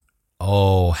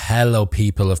Hello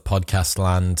people of podcast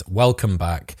land. Welcome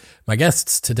back. My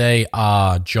guests today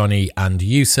are Johnny and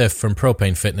Yusuf from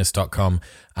propanefitness.com,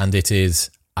 and it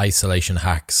is Isolation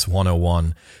Hacks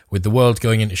 101. With the world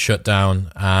going into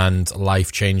shutdown and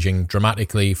life changing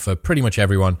dramatically for pretty much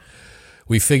everyone,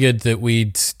 we figured that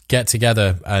we'd get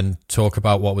together and talk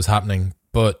about what was happening.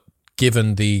 But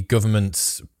given the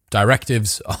government's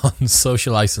directives on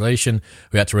social isolation,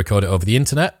 we had to record it over the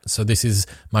internet. So this is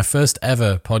my first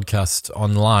ever podcast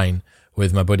online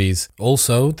with my buddies.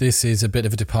 Also, this is a bit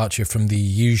of a departure from the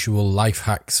usual Life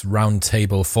Hacks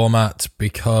roundtable format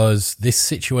because this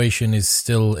situation is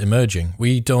still emerging.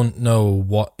 We don't know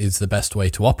what is the best way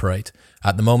to operate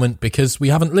at the moment because we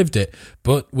haven't lived it,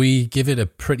 but we give it a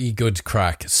pretty good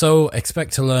crack. So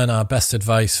expect to learn our best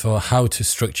advice for how to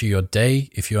structure your day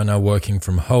if you are now working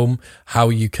from home, how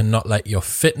you can not let your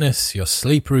fitness, your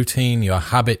sleep routine, your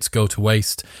habits go to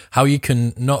waste, how you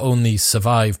can not only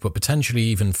survive but potentially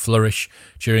even flourish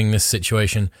during this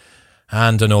situation,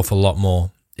 and an awful lot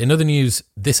more. In other news,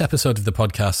 this episode of the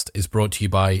podcast is brought to you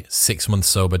by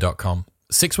 6monthsober.com.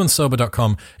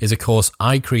 6monthsober.com is a course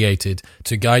I created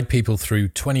to guide people through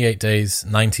 28 days,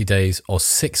 90 days, or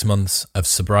 6 months of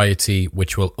sobriety,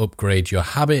 which will upgrade your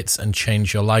habits and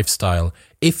change your lifestyle.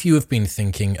 If you have been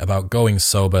thinking about going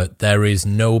sober, there is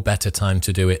no better time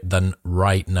to do it than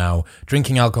right now.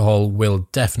 Drinking alcohol will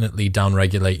definitely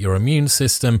downregulate your immune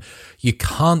system. You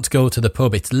can't go to the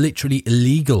pub. It's literally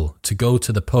illegal to go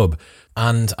to the pub.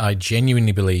 And I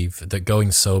genuinely believe that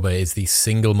going sober is the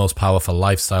single most powerful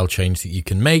lifestyle change that you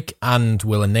can make and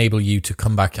will enable you to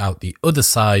come back out the other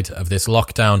side of this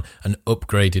lockdown an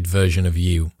upgraded version of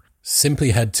you. Simply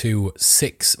head to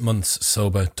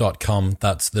 6monthsober.com.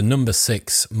 That's the number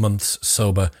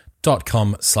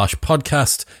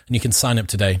 6monthsober.com/podcast. And you can sign up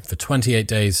today for 28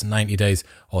 days, 90 days,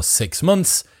 or 6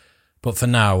 months. But for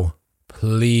now,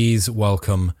 please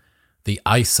welcome the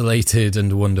isolated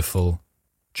and wonderful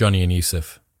Johnny and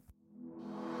Yusuf.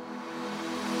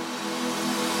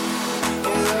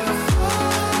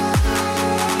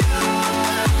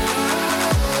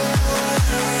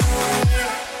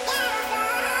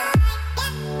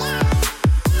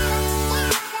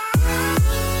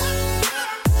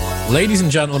 Ladies and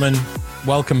gentlemen,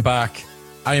 welcome back.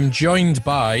 I am joined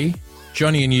by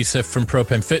Johnny and Yusuf from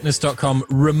propanefitness.com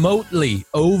remotely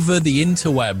over the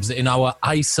interwebs in our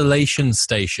isolation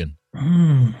station.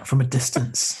 From a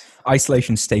distance.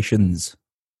 Isolation stations.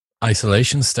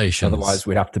 Isolation stations. Otherwise,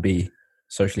 we'd have to be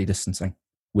socially distancing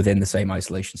within the same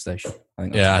isolation station.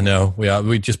 I know.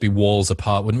 We'd just be walls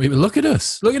apart, wouldn't we? But look at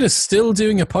us. Look at us still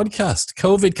doing a podcast.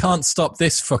 COVID can't stop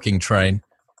this fucking train.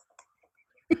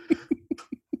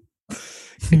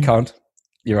 It can't.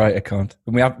 You're right, it can't.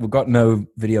 And we've got no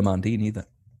Video Mandine either.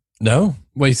 No.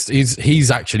 Well, he's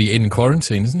actually in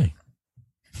quarantine, isn't he?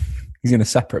 He's in a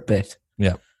separate bit.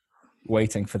 Yeah.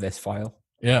 Waiting for this file.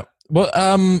 Yeah. Well,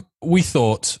 we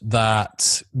thought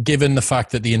that given the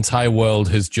fact that the entire world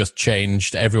has just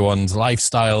changed, everyone's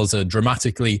lifestyles are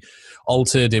dramatically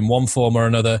altered in one form or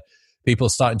another. People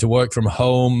starting to work from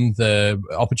home, the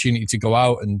opportunity to go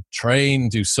out and train,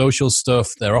 do social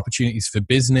stuff, their opportunities for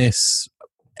business,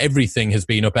 everything has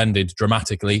been upended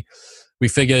dramatically. We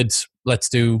figured, let's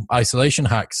do isolation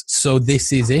hacks. So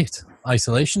this is it.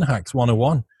 Isolation Hacks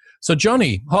 101. So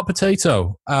Johnny, hot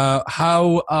potato,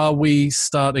 how are we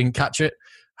starting? Catch it.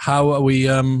 How are we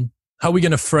going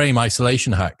to frame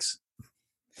isolation hacks?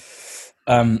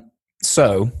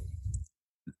 So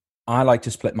I like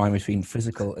to split mine between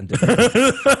physical and digital.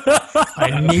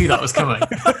 I knew that was coming.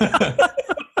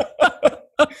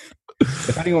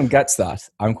 If anyone gets that,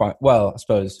 I'm quite well. I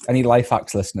suppose any Life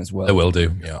Hacks listeners will. They will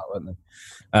do. Yeah.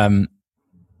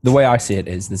 The way I see it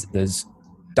is there's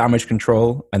damage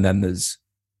control, and then there's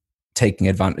taking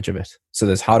advantage of it. So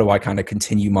there's how do I kind of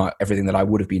continue everything that I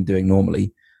would have been doing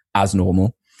normally as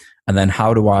normal, and then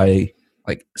how do I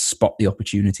like spot the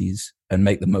opportunities and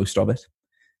make the most of it?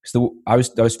 Because I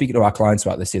was speaking to our clients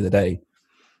about this the other day.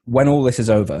 When all this is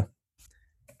over,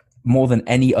 more than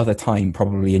any other time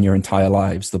probably in your entire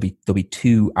lives, there'll be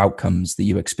two outcomes that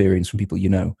you experience from people you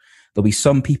know. There'll be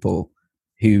some people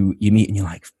who you meet and you're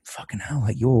like, fucking hell,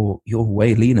 like you're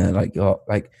way leaner, like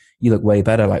you look way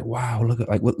better, like wow, look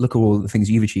at all the things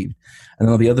you've achieved. And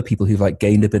there'll be other people who've like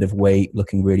gained a bit of weight,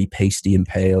 looking really pasty and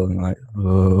pale, and like,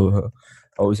 oh,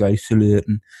 I was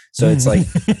isolating. So it's like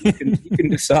you can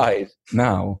decide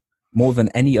now more than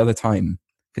any other time,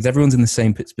 because everyone's in the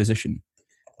same position.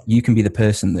 You can be the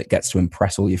person that gets to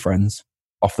impress all your friends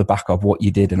off the back of what you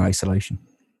did in isolation.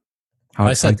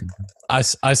 I said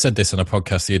this on a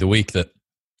podcast the other week that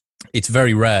it's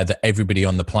very rare that everybody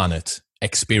on the planet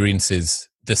experiences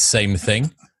the same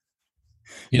thing.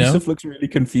 You know, Yusuf looks really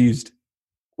confused.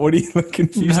 What are you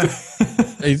confused?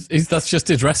 that's just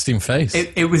his resting face.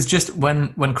 It was just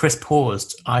when Chris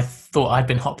paused, I thought I'd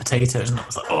been hot potatoed, and I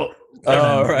was like, oh,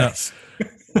 right.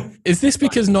 Is this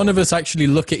because none of us actually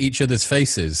look at each other's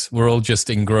faces? We're all just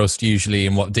engrossed usually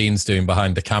in what Dean's doing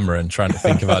behind the camera and trying to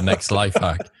think of our next life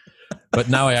hack. But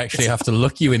now I actually have to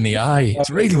look you in the eye. It's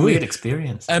really weird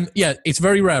experience. Yeah, it's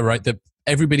very rare, right, that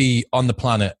everybody on the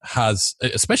planet has,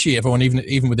 especially everyone,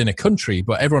 even within a country,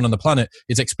 but everyone on the planet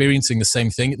is experiencing the same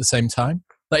thing at the same time.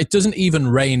 Like, it doesn't even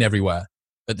rain everywhere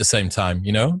at the same time,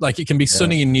 you know? Like, it can be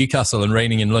sunny in Newcastle and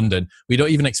raining in London. We don't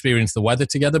even experience the weather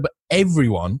together, but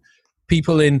everyone,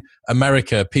 people in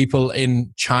America, people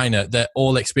in China, they're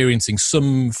all experiencing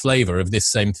some flavor of this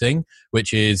same thing,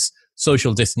 which is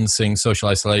social distancing, social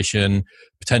isolation,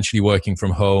 potentially working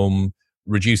from home,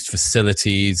 reduced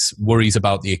facilities, worries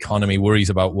about the economy, worries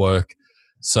about work.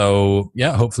 So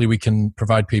yeah, hopefully we can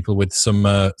provide people with some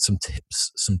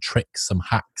tips, some tricks, some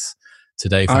hacks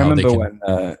today. For I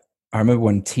remember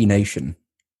when T Nation.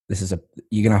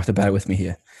 You're gonna have to bear with me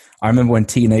here. I remember when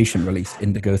T Nation released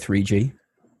Indigo 3G.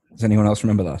 Does anyone else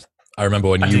remember that? I remember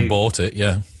when you bought it.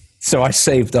 Yeah. So I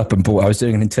saved up and bought. I was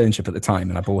doing an internship at the time,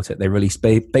 and I bought it. They released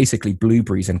basically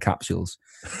blueberries in capsules,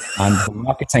 and the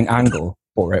marketing angle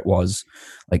for it was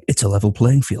like, it's a level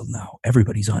playing field now.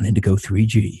 Everybody's on Indigo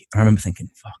 3G. I remember thinking,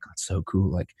 fuck, that's so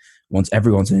cool. Like, once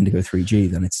everyone's on Indigo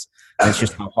 3G, then it's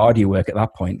just how hard you work at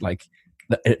that point. Like,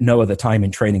 at no other time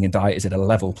in training and diet is it a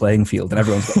level playing field, and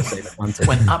everyone's got the same advantage.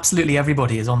 When absolutely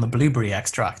everybody is on the blueberry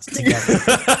extract together.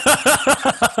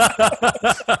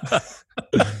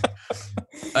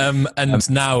 And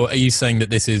now, are you saying that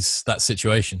this is that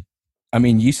situation? I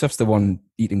mean, Yusuf's the one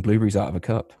eating blueberries out of a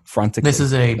cup frantically. This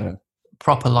is a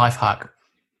proper life hack.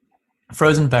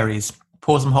 Frozen berries,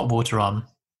 pour some hot water on,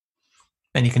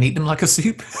 and you can eat them like a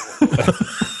soup.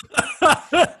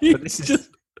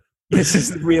 This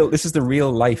is the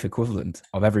real life equivalent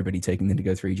of everybody taking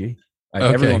Indigo 3G. Like,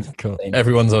 okay, cool.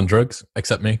 Everyone's on drugs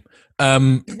except me.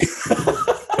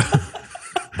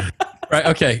 Right.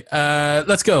 Okay.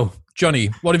 Let's go, Johnny.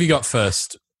 What have you got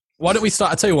first? Why don't we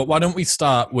start? I tell you what. Why don't we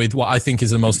start with what I think is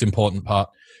the most important part,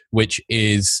 which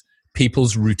is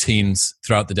people's routines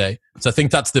throughout the day. So I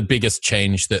think that's the biggest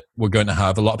change that we're going to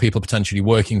have. A lot of people potentially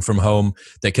working from home.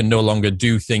 They can no longer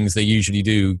do things they usually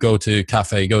do. Go to a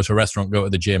cafe, go to a restaurant, go to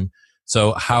the gym.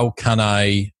 So how can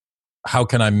I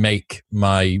make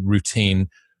my routine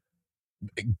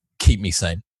keep me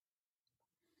sane?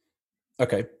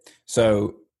 Okay.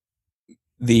 So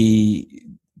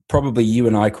probably you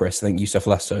and I, Chris, I think Yusuf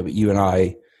less so, but you and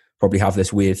I probably have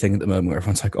this weird thing at the moment where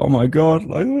everyone's like, oh my God,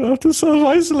 like, I have to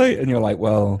self-isolate. And you're like,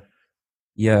 well,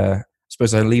 yeah, I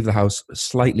suppose I leave the house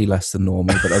slightly less than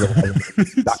normal, but otherwise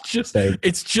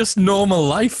it's just normal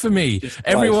life for me.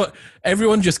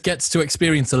 Everyone just gets to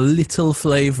experience a little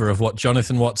flavor of what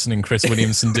Jonathan Watson and Chris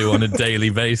Williamson do on a daily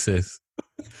basis.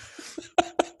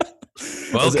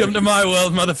 Welcome to my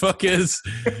world, motherfuckers.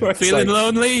 Feeling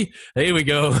lonely? Here we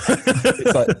go.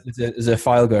 It's like, there's a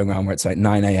file going around where it's like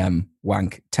 9 a.m.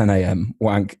 wank, 10 a.m.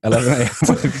 wank, 11 a.m.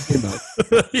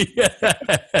 Yeah.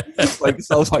 It's like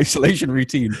self-isolation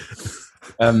routine.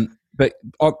 But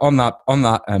on that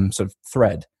sort of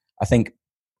thread, I think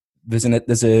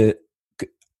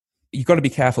you've got to be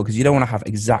careful because you don't want to have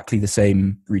exactly the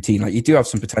same routine. Like, you do have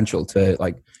some potential to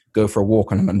like go for a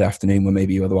walk on a Monday afternoon where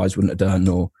maybe you otherwise wouldn't have done,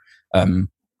 or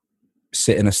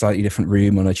sit in a slightly different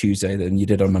room on a Tuesday than you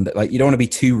did on Monday. Like, you don't want to be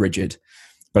too rigid,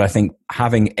 but I think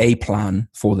having a plan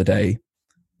for the day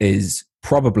is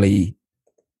probably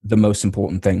the most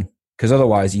important thing, because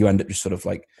otherwise you end up just sort of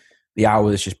like the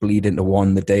hours just bleed into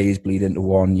one, the days bleed into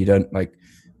one. You don't like,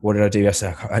 what did I do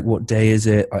yesterday? Like, what day is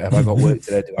it? Like, have I got work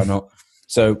today? Do I not?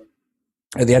 So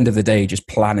at the end of the day, just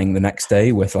planning the next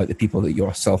day with like the people that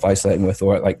you're self-isolating with,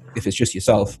 or like if it's just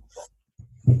yourself,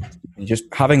 just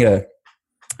having a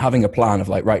plan of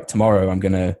like, right, tomorrow I'm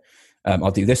going to,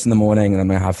 I'll do this in the morning and I'm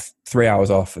going to have 3 hours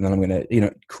off. And then I'm going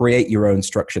to, create your own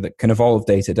structure that can evolve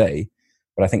day to day.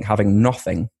 But I think having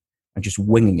nothing and just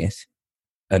winging it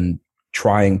and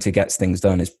trying to get things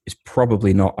done is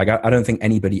probably not, like, I don't think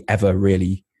anybody ever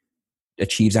really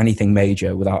achieves anything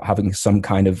major without having some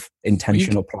kind of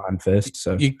intentional plan first.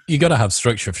 So you got to have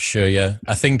structure for sure. Yeah.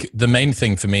 I think the main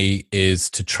thing for me is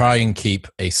to try and keep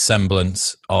a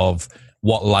semblance of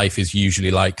what life is usually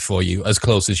like for you as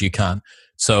close as you can.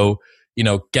 So,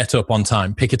 get up on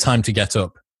time, pick a time to get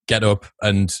up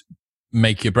and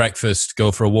make your breakfast,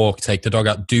 go for a walk, take the dog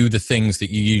out, do the things that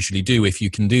you usually do if you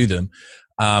can do them.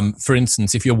 For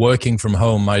instance, if you're working from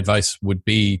home, my advice would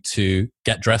be to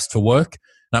get dressed for work.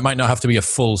 That might not have to be a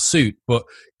full suit, but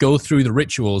go through the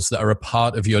rituals that are a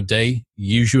part of your day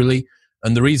usually.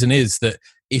 And the reason is that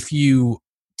if you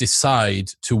decide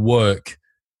to work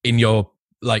in your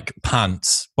like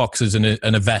pants, boxers and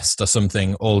a vest or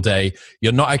something all day,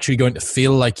 you're not actually going to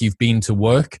feel like you've been to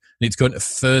work. And it's going to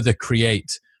further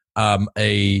create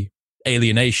a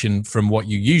alienation from what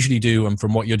you usually do and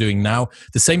from what you're doing now.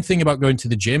 The same thing about going to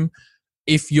the gym.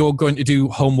 If you're going to do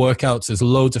home workouts, there's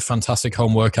loads of fantastic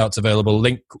home workouts available.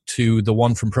 Link to the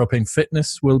one from Propane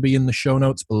Fitness will be in the show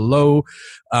notes below,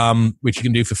 which you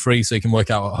can do for free so you can work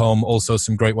out at home. Also,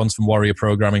 some great ones from Warrior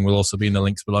Programming will also be in the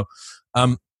links below.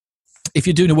 If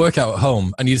you're doing a workout at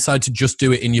home and you decide to just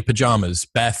do it in your pajamas,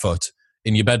 barefoot,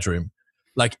 in your bedroom,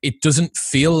 like it doesn't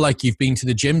feel like you've been to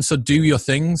the gym. So do your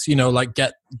things, you know, like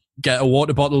get a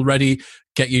water bottle ready,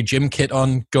 get your gym kit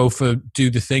on, do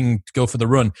the thing, go for the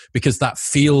run, because that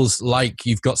feels like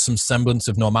you've got some semblance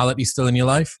of normality still in your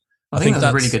life. I think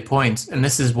that's a really good point. And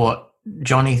this is what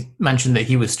Johnny mentioned that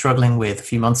he was struggling with a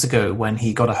few months ago when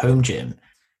he got a home gym,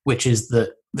 which is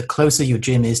that the closer your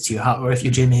gym is to your house, or if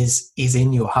your gym is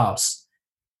in your house,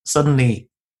 suddenly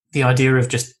the idea of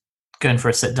just going for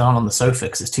a sit down on the sofa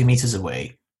because it's 2 meters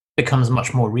away becomes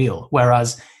much more real.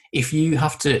 Whereas if you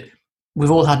have to,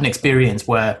 we've all had an experience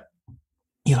where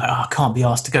you're like, oh, I can't be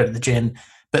asked to go to the gym.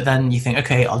 But then you think,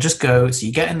 okay, I'll just go. So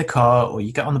you get in the car or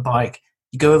you get on the bike,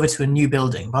 you go over to a new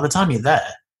building. By the time you're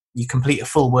there, you complete a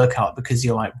full workout because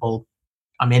you're like, well,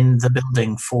 I'm in the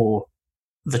building for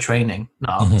the training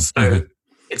now. So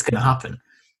it's going to happen.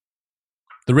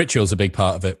 The ritual's a big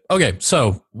part of it. Okay,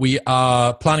 so we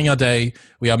are planning our day.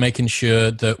 We are making sure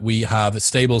that we have a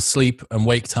stable sleep and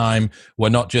wake time. We're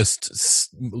not just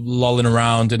lolling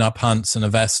around in our pants and a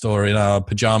vest or in our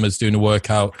pajamas doing a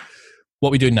workout. What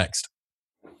are we doing next?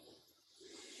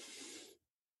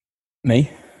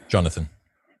 Me? Jonathan.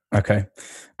 Okay.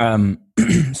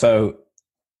 So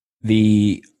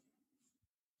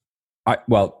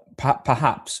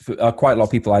perhaps quite a lot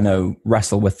of people I know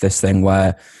wrestle with this thing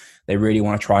where they really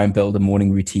want to try and build a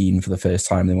morning routine for the first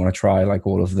time. They want to try like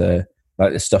all of the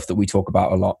stuff that we talk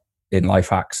about a lot in Life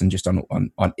Hacks and just on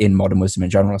in Modern Wisdom in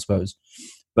general, I suppose.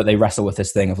 But they wrestle with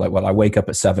this thing of like, well, I wake up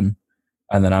at 7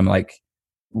 and then I'm like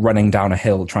running down a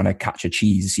hill trying to catch a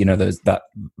cheese. You know, there's that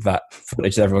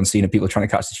footage that everyone's seen of people trying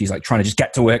to catch the cheese, like trying to just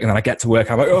get to work. And then I get to work,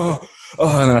 I'm like, oh,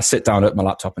 and then I sit down at my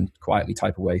laptop and quietly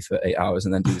type away for 8 hours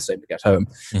and then do the same to get home.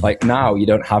 Like now you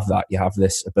don't have that. You have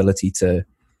this ability to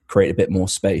create a bit more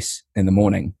space in the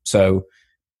morning. So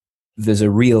there's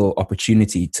a real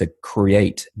opportunity to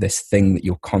create this thing that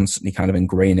you're constantly kind of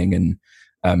ingraining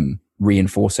and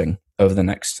reinforcing over the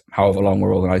next however long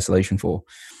we're all in isolation for.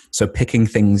 So picking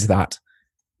things that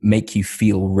make you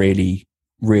feel really,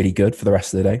 really good for the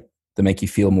rest of the day, that make you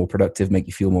feel more productive, make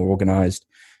you feel more organized,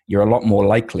 you're a lot more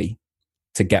likely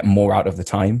to get more out of the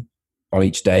time on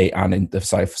each day and in the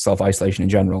self-isolation in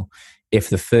general if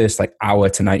the first like hour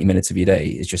to 90 minutes of your day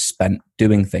is just spent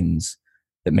doing things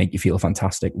that make you feel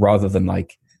fantastic, rather than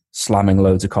like slamming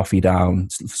loads of coffee down,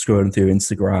 scrolling through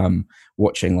Instagram,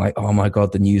 watching like, oh my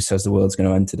God, the news says the world's going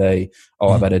to end today. Oh,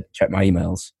 I better check my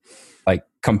emails. Like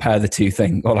compare the two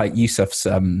things, or like Yusuf's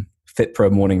Fit Pro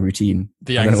morning routine.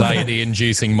 The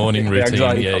anxiety-inducing morning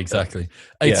routine. Yeah, exactly.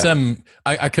 It's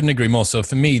I couldn't agree more. So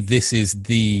for me, this is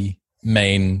the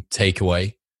main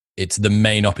takeaway. It's the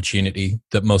main opportunity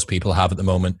that most people have at the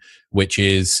moment, which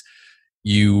is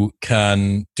you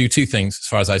can do two things as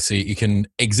far as I see. You can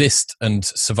exist and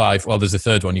survive. Well, there's a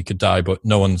third one. You could die, but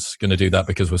no one's going to do that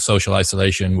because with social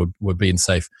isolation, we're being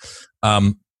safe.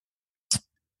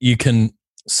 You can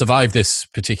survive this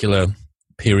particular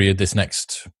period, this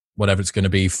next, whatever it's going to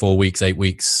be, 4 weeks, 8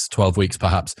 weeks, 12 weeks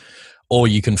perhaps, or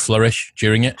you can flourish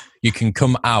during it. You can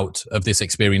come out of this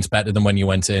experience better than when you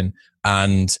went in.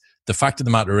 And the fact of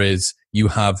the matter is you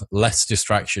have less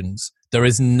distractions. There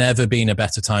has never been a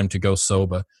better time to go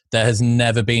sober. There has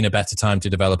never been a better time to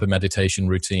develop a meditation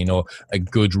routine or a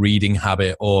good reading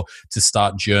habit or to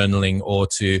start journaling or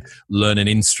to learn an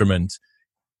instrument.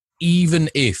 Even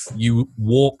if you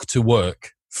walk to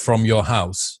work from your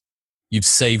house, you've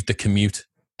saved the commute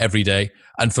every day.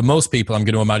 And for most people, I'm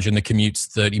going to imagine the commute's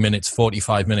 30 minutes,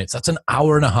 45 minutes. That's an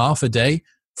hour and a half a day.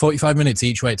 45 minutes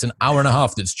each way. It's an hour and a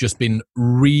half that's just been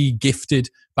re-gifted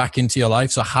back into your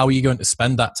life. So how are you going to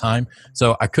spend that time?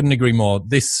 So I couldn't agree more.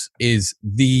 This is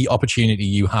the opportunity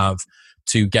you have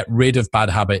to get rid of bad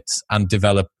habits and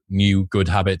develop new good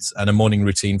habits. And a morning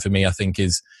routine for me, I think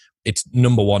it's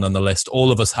number one on the list. All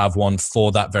of us have one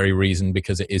for that very reason,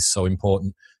 because it is so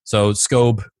important. So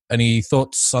Scobe, any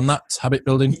thoughts on that habit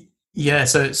building? Yeah.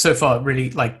 So far, really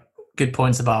like good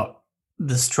points about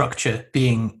the structure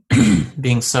being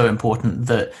so important,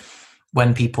 that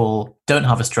when people don't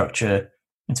have a structure,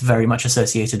 it's very much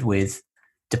associated with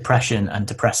depression and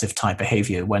depressive type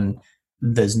behavior. When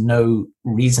there's no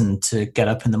reason to get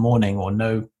up in the morning or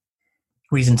no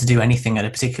reason to do anything at a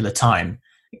particular time,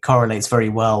 it correlates very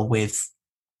well with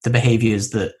the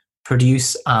behaviors that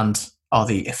produce and are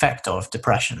the effect of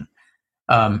depression.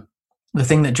 The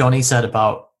thing that Johnny said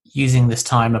about using this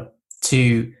time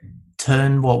to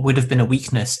turn what would have been a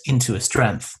weakness into a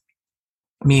strength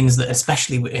means that,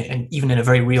 especially even in a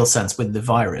very real sense with the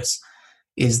virus,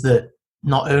 is that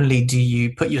not only do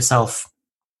you put yourself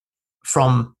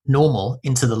from normal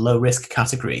into the low risk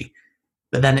category,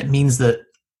 but then it means that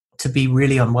to be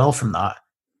really unwell from that,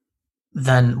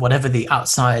 then whatever the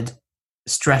outside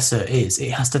stressor is,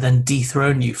 it has to then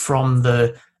dethrone you from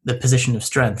the position of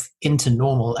strength into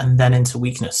normal and then into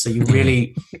weakness. So you're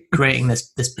really creating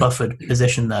this buffered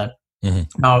position there.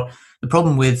 Mm-hmm. Now, the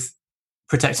problem with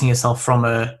protecting yourself from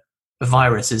a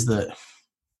virus is that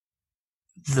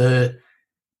the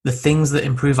things that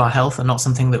improve our health are not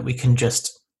something that we can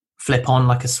just flip on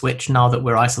like a switch now that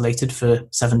we're isolated for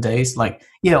 7 days. Like,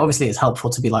 yeah, obviously it's helpful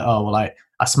to be like, oh, well,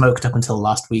 I smoked up until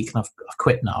last week and I've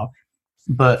quit now.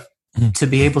 But to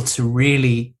be able to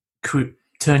really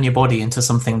turn your body into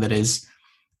something that is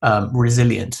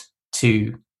resilient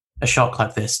to a shock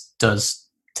like this does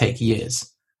take years.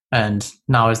 And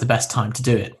now is the best time to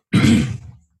do it.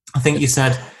 I think you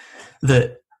said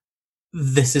that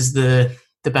this is the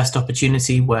best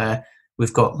opportunity where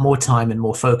we've got more time and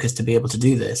more focus to be able to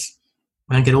do this.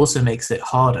 I think it also makes it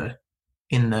harder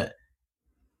in that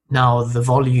now the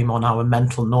volume on our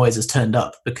mental noise is turned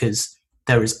up because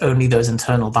there is only those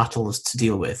internal battles to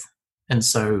deal with. And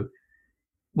so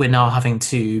we're now having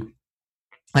to,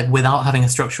 like, without having a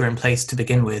structure in place to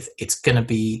begin with, it's going to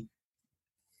be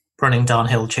running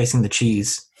downhill, chasing the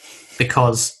cheese,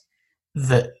 because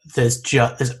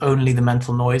there's only the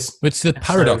mental noise. It's the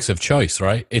paradox of choice,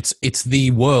 right? It's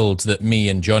the world that me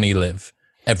and Johnny live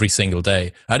every single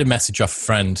day. I had a message off a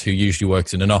friend who usually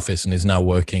works in an office and is now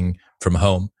working from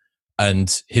home.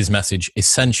 And his message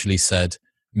essentially said,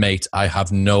 mate, I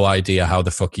have no idea how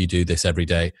the fuck you do this every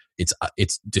day.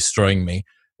 It's destroying me.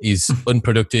 He's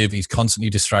unproductive. He's constantly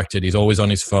distracted. He's always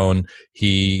on his phone.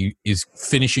 He is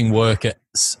finishing work at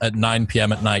 9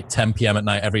 p.m. at night, 10 p.m. at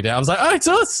night every day. I was like, oh, it's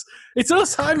us. It's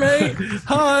us. Hi, mate.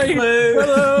 Hi.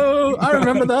 Hello. I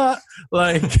remember that.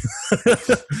 Like,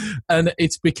 and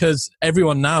it's because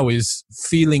everyone now is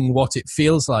feeling what it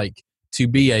feels like to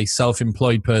be a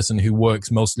self-employed person who works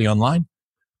mostly online.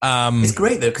 It's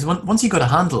great though, because once you got a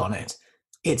handle on it,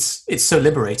 it's so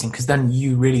liberating, because then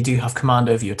you really do have command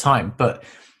over your time. But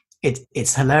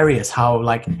it's hilarious how,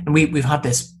 like, and we've had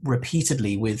this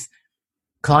repeatedly with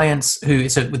clients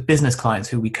with business clients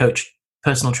who we coach,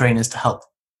 personal trainers to help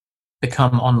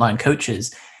become online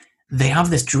coaches. They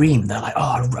have this dream. They're like,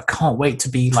 oh, I can't wait to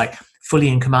be like fully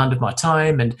in command of my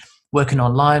time and working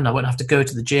online. I won't have to go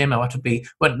to the gym.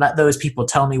 won't let those people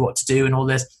tell me what to do and all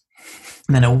this.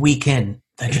 And then a week in,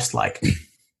 they're just like,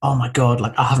 oh my God,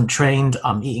 like I haven't trained.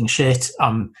 I'm eating shit.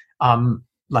 I'm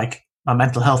like, my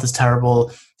mental health is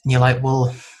terrible. And you're like,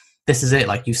 well, this is it.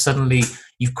 Like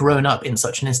you've grown up in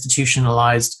such an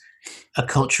institutionalized,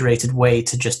 acculturated way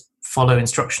to just follow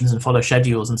instructions and follow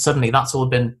schedules. And suddenly that's all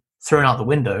been thrown out the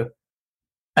window.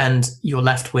 And you're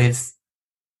left with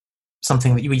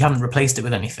something that you haven't replaced it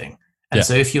with anything. And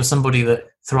so if you're somebody that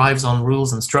thrives on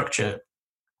rules and structure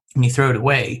and you throw it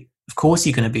away, of course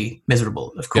you're going to be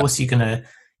miserable. Of course you're going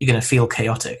to feel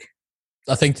chaotic.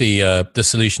 I think the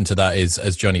solution to that is,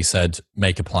 as Johnny said,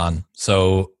 make a plan.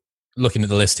 So looking at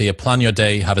the list here, plan your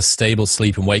day, have a stable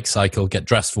sleep and wake cycle, get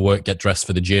dressed for work, get dressed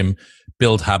for the gym,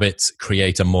 build habits,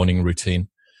 create a morning routine.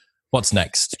 What's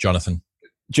next, Jonathan?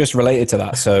 Just related to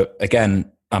that. So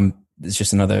again, it's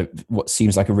just another, what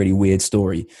seems like a really weird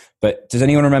story. But does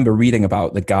anyone remember reading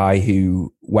about the guy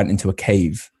who went into a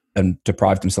cave and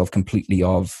deprived himself completely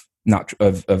of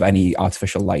any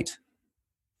artificial light?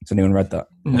 Has anyone read that?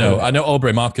 No, I know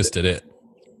Aubrey Marcus did it.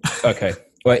 Okay.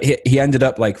 Well, he ended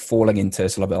up like falling into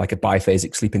sort of like a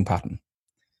biphasic sleeping pattern.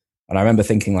 And I remember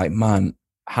thinking like, man,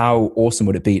 how awesome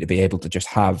would it be to be able to just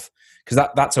have, because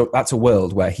that's a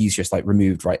world where he's just like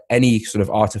removed, right, any sort of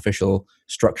artificial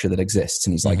structure that exists.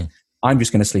 And he's like, I'm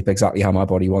just going to sleep exactly how my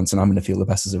body wants and I'm going to feel the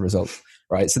best as a result.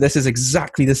 Right. So this is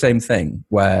exactly the same thing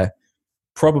where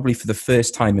probably for the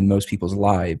first time in most people's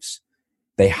lives,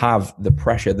 they have the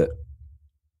pressure that,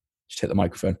 just hit the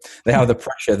microphone. They have the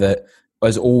pressure that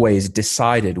has always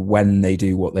decided when they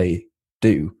do what they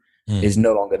do is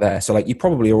no longer there. So like you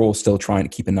probably are all still trying to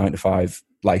keep a 9-to-5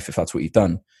 life if that's what you've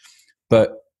done,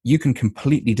 but you can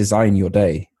completely design your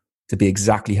day to be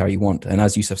exactly how you want. And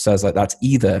as Yusuf says, like that's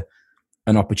either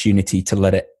an opportunity to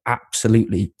let it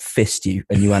absolutely fist you,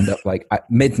 and you end up like at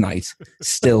midnight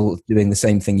still doing the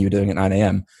same thing you were doing at 9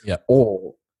 a.m. Yeah.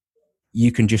 Or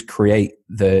you can just create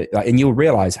and you'll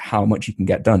realize how much you can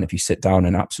get done if you sit down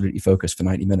and absolutely focus for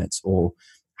 90 minutes, or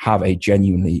have a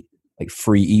genuinely like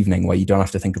free evening where you don't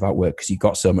have to think about work because you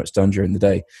got so much done during the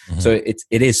day. Mm-hmm. So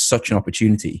it is such an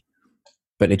opportunity,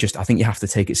 but I think you have to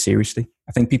take it seriously.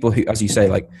 I think people who, as you say,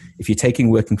 like if you're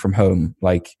taking working from home,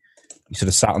 like you sort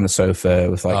of sat on the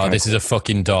sofa with like, this is a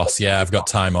fucking DOS. Yeah, I've got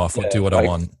time off. I'll do what I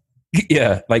want.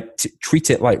 Yeah, like treat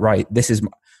it like, right,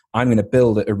 I'm going to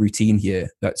build a routine here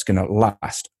that's going to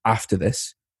last after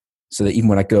this, so that even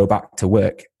when I go back to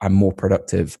work, I'm more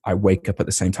productive. I wake up at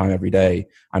the same time every day.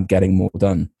 I'm getting more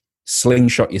done.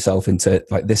 Slingshot yourself into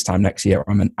like this time next year,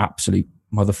 I'm an absolute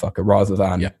motherfucker, rather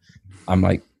than I'm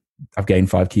like, I've gained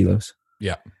 5 kilos.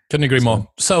 Yeah. Couldn't agree more.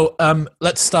 So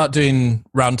let's start doing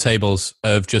roundtables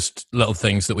of just little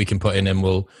things that we can put in, and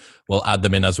we'll add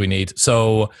them in as we need.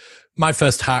 So my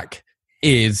first hack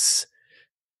is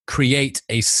create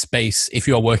a space. If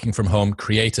you're working from home,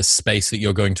 create a space that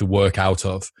you're going to work out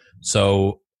of.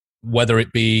 So whether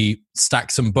it be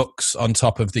stack some books on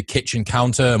top of the kitchen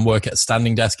counter and work at a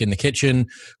standing desk in the kitchen,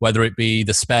 whether it be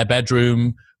the spare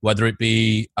bedroom, whether it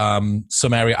be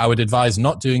some area, I would advise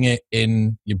not doing it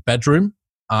in your bedroom.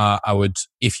 I would,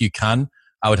 if you can,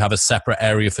 I would have a separate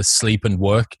area for sleep and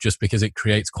work, just because it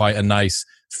creates quite a nice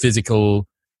physical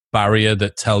barrier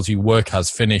that tells you work has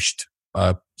finished,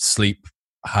 sleep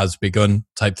has begun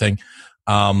type thing.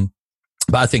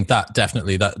 But I think that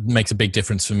definitely, that makes a big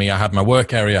difference for me. I have my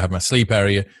work area, I have my sleep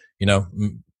area. You know,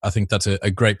 I think that's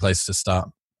a great place to start.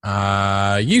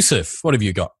 Yusuf, what have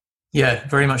you got? Yeah,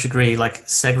 very much agree. Like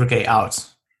segregate out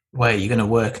where you're going to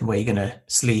work and where you're going to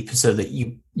sleep, so that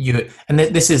you and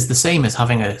this is the same as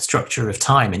having a structure of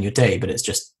time in your day, but it's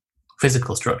just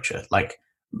physical structure, like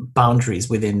boundaries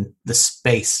within the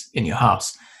space in your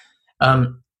house.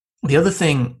 The other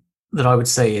thing that I would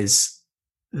say is,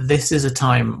 this is a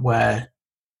time where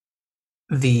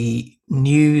the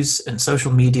news and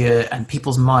social media and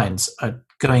people's minds are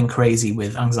going crazy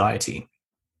with anxiety,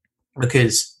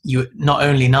 because not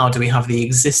only now do we have the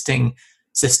existing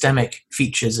systemic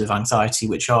features of anxiety,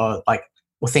 which are like,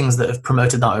 well, things that have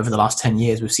promoted that over the last 10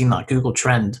 years. We've seen that Google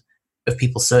trend of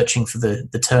people searching for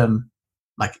the term,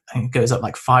 like I think it goes up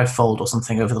like 5-fold or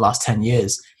something over the last 10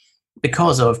 years,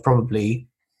 because of probably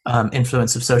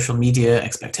influence of social media,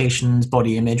 expectations,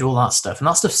 body image, all that stuff. And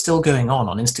that stuff's still going on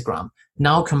Instagram,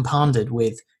 now compounded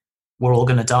with we're all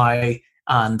going to die,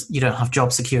 and you don't have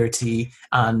job security,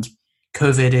 and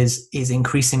COVID is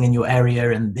increasing in your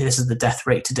area, and this is the death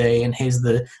rate today, and here's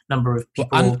the number of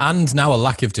people. And now a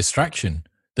lack of distraction.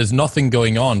 There's nothing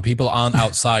going on. People aren't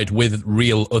outside with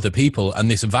real other people, and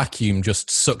this vacuum just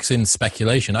sucks in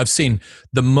speculation. I've seen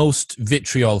the most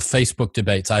vitriol Facebook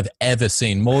debates I've ever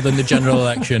seen, more than the general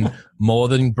election, more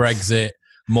than Brexit,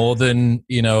 more than,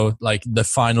 like the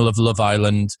final of Love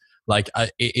Island. Like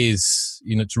it is,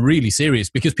 it's really serious,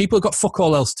 because people have got fuck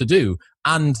all else to do,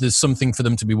 and there's something for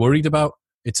them to be worried about.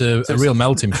 It's a real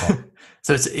melting pot.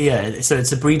 So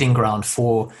it's a breeding ground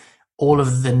for all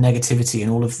of the negativity and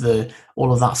all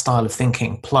of that style of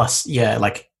thinking. Plus,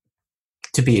 like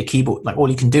to be a keyboard, like all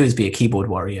you can do is be a keyboard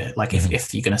warrior. Like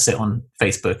if you're going to sit on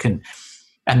Facebook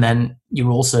and then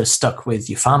you're also stuck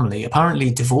with your family. Apparently,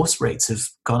 divorce rates have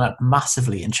gone up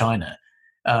massively in China.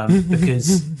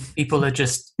 Because people are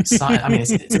just, I mean,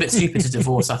 it's a bit stupid to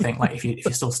divorce, I think, like if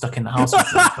you're still stuck in the house with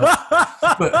them,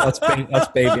 but that's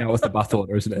baby out with the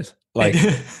bathwater, isn't it? Like,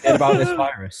 get about this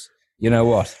virus, you know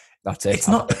what, that's it. It's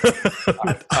not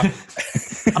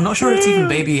I'm not sure it's even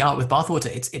baby out with bathwater.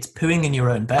 It's pooing in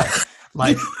your own bed.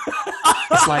 Like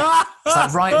it's like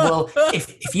right, well,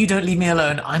 if you don't leave me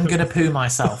alone, I'm gonna poo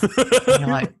myself. And you're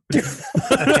like,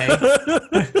 okay.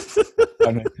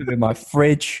 I'm gonna poo in my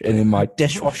fridge and in my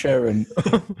dishwasher and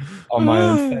on my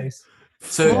own face.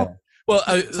 So well,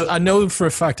 I know for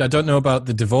a fact, I don't know about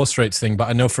the divorce rates thing, but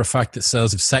I know for a fact that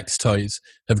sales of sex toys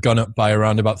have gone up by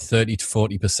around about 30 to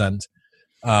 40%.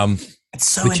 It's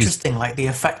so interesting. Like the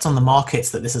effect on the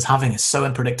markets that this is having is so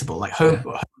unpredictable. Like home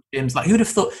gyms, like who'd have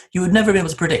thought, you would never be able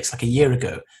to predict like a year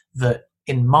ago that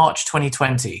in March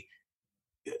 2020,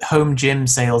 home gym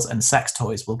sales and sex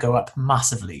toys will go up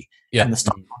massively in the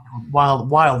stock market,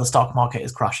 while the stock market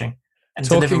is crashing. And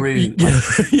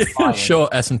Deliveroo, sure,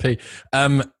 S&P.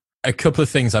 A couple of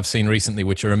things I've seen recently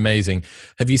which are amazing.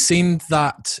 Have you seen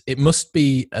that? It must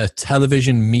be a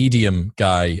television medium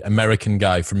guy, American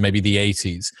guy from maybe the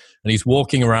 80s, and he's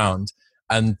walking around,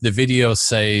 and the video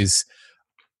says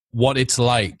what it's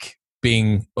like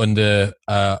being under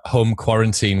home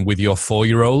quarantine with your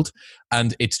 4-year-old.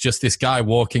 and it's just this guy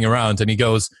walking around, and he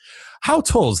goes, "How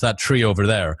tall's that tree over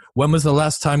there? When was the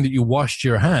last time that you washed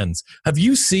your hands? Have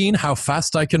you seen how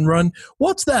fast I can run?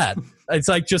 What's that?" It's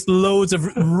like just loads of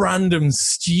random,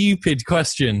 stupid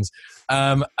questions.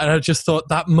 And I just thought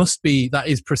that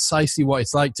is precisely what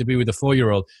it's like to be with a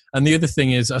 4-year-old. And the other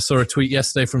thing is, I saw a tweet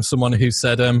yesterday from someone who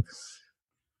said,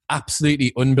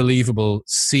 absolutely unbelievable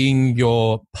seeing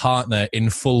your partner in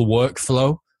full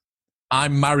workflow.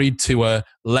 I'm married to a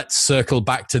let's circle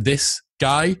back to this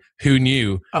guy. Who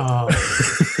knew? Oh.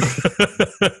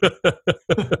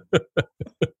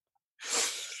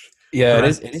 Yeah,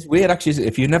 it is weird actually.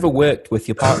 If you've never worked with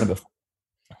your partner before,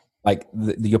 like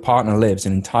your partner lives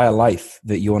an entire life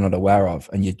that you're not aware of,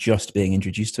 and you're just being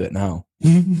introduced to it now.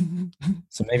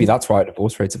 So maybe that's why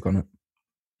divorce rates have gone up.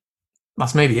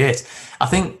 That's maybe it. I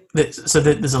think that,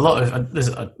 there's a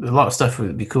lot of stuff that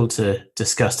would be cool to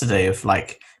discuss today. Of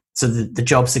like, so the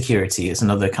job security is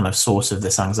another kind of source of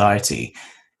this anxiety,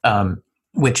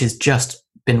 which has just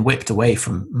been whipped away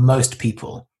from most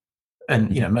people.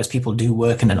 And most people do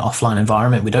work in an offline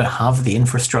environment. We don't have the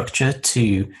infrastructure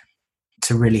to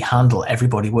really handle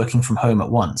everybody working from home at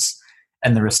once,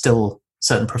 and there are still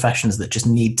certain professions that just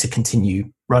need to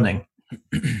continue running.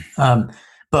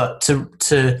 But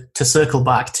to circle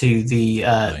back to the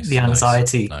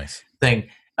anxiety thing,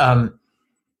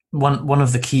 one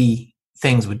of the key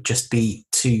things would just be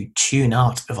to tune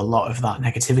out of a lot of that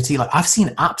negativity. Like, I've seen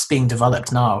apps being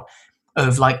developed now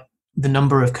of like the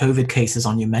number of COVID cases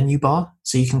on your menu bar,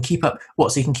 so you can keep up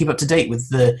to date with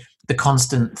the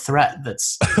constant threat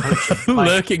that's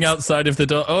lurking outside of the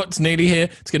door. Oh, it's nearly here.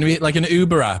 It's going to be like an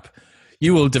Uber app.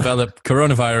 You will develop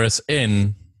coronavirus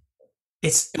in.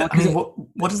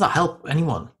 What does that help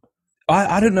anyone?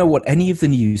 I don't know what any of the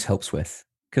news helps with,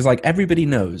 because like everybody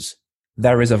knows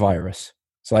there is a virus,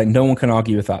 so like no one can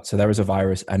argue with that. So there is a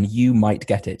virus, and you might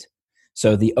get it.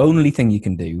 So the only thing you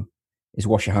can do is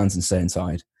wash your hands and stay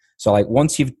inside. So like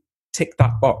once you've ticked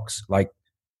that box, like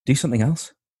do something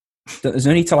else. There's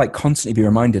no need to like constantly be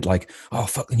reminded, like, oh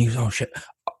fuck the news, oh shit,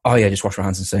 oh yeah, just wash your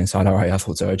hands and stay inside. All right, I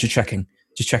thought so. Just checking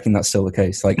that's still the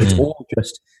case. Like it's all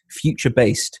just future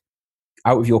based,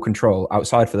 out of your control,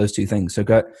 outside for those two things. So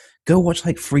go watch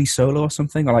like Free Solo or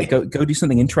something, or like go do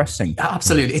something interesting.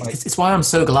 Absolutely, it's why I'm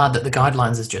so glad that the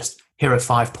guidelines is just, here are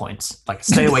 5 points. Like,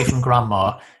 stay away from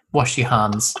grandma, wash your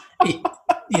hands. Don't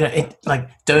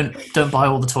buy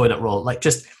all the toilet roll. Like,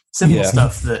 just simple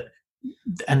stuff that.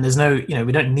 And there's no,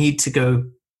 we don't need to go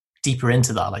deeper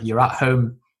into that. Like, you're at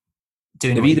home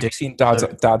doing. Have you seen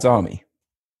Dad's Army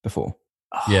before?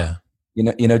 Yeah.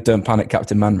 Don't Panic,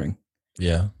 Captain Manring.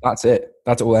 Yeah. That's it.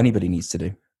 That's all anybody needs to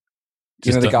do.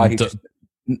 The guy who just,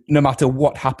 no matter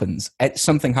what happens,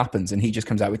 something happens, and he just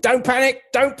comes out with don't panic,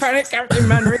 Captain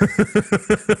Manring.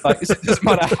 Like, it doesn't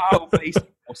matter how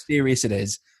basic or serious it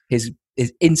is. His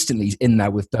instantly he's in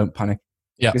there with don't panic.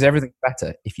 Yeah. Because everything's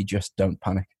better if you just don't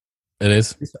panic. It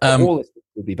is. All this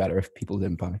would be better if people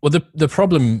didn't panic. Well, the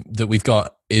problem that we've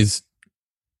got is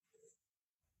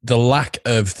the lack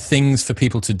of things for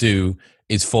people to do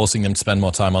is forcing them to spend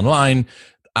more time online,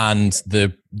 and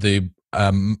the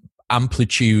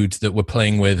amplitude that we're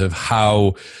playing with of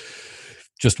how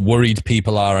just worried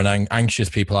people are and anxious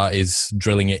people are is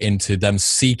drilling it into them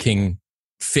seeking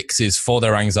fixes for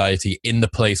their anxiety in the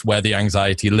place where the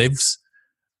anxiety lives.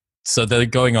 So they're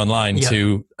going online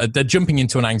they're jumping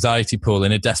into an anxiety pool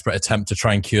in a desperate attempt to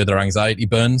try and cure their anxiety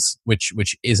burns, which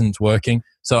isn't working.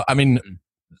 So, I mean,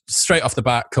 straight off the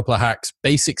bat, couple of hacks,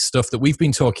 basic stuff that we've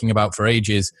been talking about for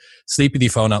ages. Sleep with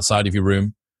your phone outside of your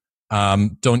room.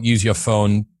 Don't use your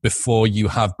phone before you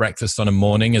have breakfast on a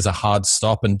morning as a hard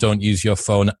stop, and don't use your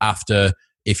phone after,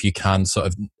 if you can, sort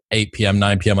of 8 p.m.,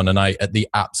 9 p.m. on a night, at the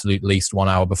absolute least 1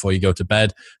 hour before you go to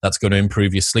bed. That's going to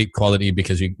improve your sleep quality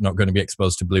because you're not going to be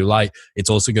exposed to blue light. It's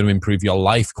also going to improve your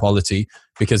life quality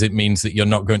because it means that you're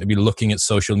not going to be looking at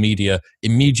social media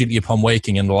immediately upon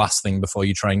waking and the last thing before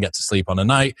you try and get to sleep on a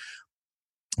night.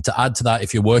 To add to that,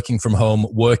 if you're working from home,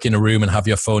 work in a room and have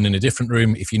your phone in a different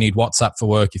room. If you need WhatsApp for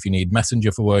work, if you need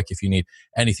Messenger for work, if you need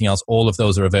anything else, all of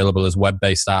those are available as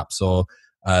web-based apps or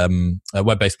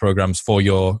web-based programs for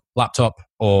your laptop,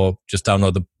 or just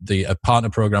download the partner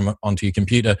program onto your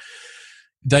computer.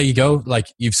 There you go. Like,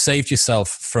 you've saved yourself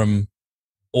from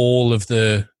all of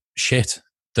the shit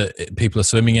that people are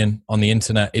swimming in on the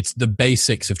internet. It's the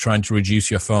basics of trying to reduce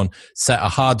your phone. Set a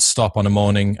hard stop on a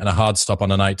morning and a hard stop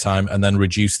on a nighttime, and then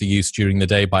reduce the use during the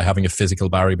day by having a physical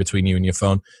barrier between you and your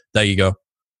phone. There you go.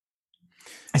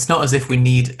 It's not as if we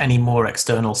need any more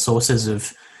external sources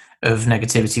of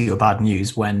negativity or bad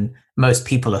news when most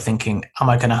people are thinking, am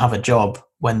I going to have a job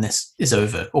when this is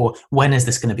over, or when is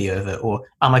this going to be over, or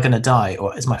am I going to die,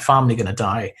 or is my family going to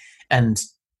die? And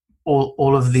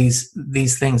all of these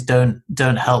things don't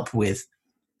help with,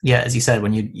 as you said,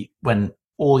 when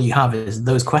all you have is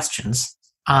those questions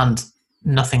and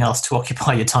nothing else to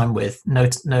occupy your time with,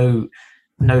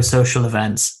 no social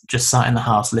events, just sat in the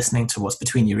house listening to what's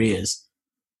between your ears.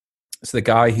 So the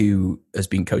guy who has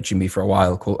been coaching me for a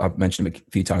while, I've mentioned him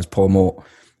a few times, Paul Mort,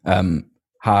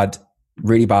 had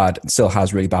really bad, still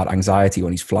has really bad anxiety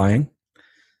when he's flying.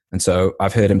 And so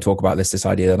I've heard him talk about this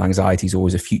idea that anxiety is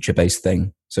always a future-based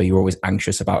thing. So you're always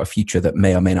anxious about a future that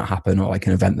may or may not happen, or like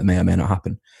an event that may or may not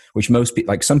happen, which most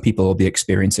people, like some people will be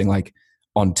experiencing like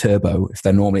on turbo. If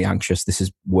they're normally anxious, this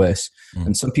is worse.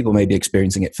 And some people may be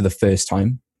experiencing it for the first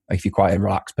time, like if you're quite a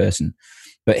relaxed person.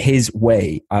 But his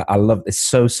way, I love, it's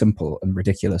so simple and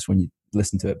ridiculous when you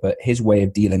listen to it, but his way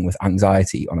of dealing with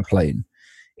anxiety on a plane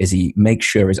is he makes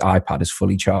sure his iPad is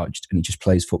fully charged and he just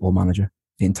plays Football Manager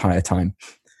the entire time.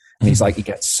 And he's like, he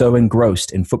gets so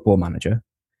engrossed in Football Manager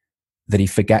that he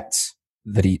forgets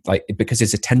that he, like, because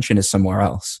his attention is somewhere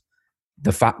else.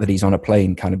 The fact that he's on a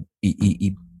plane kind of,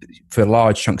 he for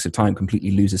large chunks of time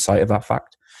completely loses sight of that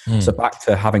fact. So back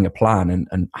to having a plan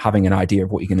and having an idea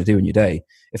of what you're going to do in your day.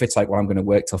 If it's like, well, I'm going to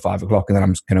work till 5 o'clock and then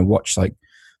I'm just going to watch like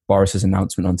Boris's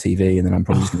announcement on TV, and then I'm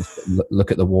probably just going to look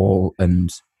at the wall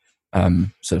and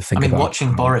sort of think. I mean,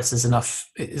 watching Boris is enough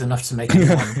to make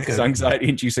anyone go. It's anxiety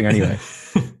inducing anyway.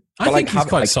 I think he's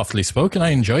quite softly spoken. I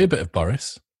enjoy a bit of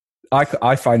Boris.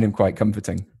 I find him quite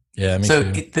comforting. Yeah, me so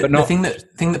too. The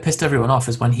thing that pissed everyone off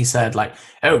is when he said like,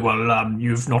 "Oh well,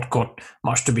 you've not got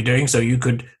much to be doing, so you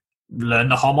could learn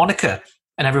the harmonica."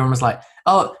 And everyone was like,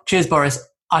 "Oh, cheers, Boris.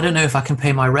 I don't know if I can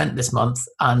pay my rent this month,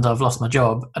 and I've lost my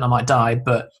job, and I might die.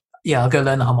 But yeah, I'll go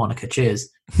learn the harmonica. Cheers."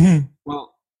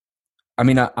 Well, I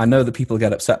mean, I know that people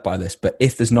get upset by this, but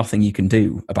if there's nothing you can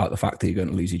do about the fact that you're going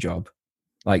to lose your job,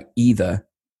 like either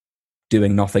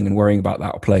doing nothing and worrying about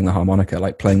that or playing the harmonica,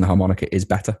 like playing the harmonica is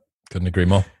better. Couldn't agree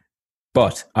more.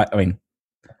 But I mean,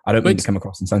 I don't mean to come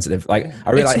across insensitive. Like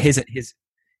I really like his.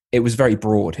 It was very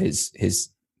broad. His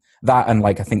that, and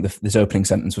like I think this opening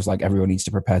sentence was like, everyone needs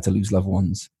to prepare to lose loved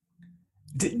ones.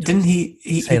 Didn't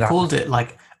he called it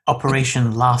like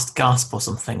Operation Last Gasp or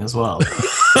something as well?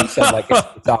 He said like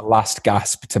it's that last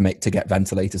gasp to get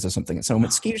ventilators or something. And someone,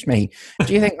 excuse me,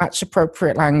 do you think that's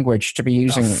appropriate language to be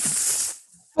using?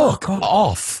 Fuck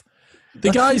off. The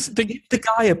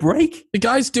guy a break. The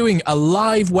guy's doing a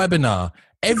live webinar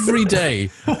every day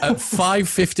at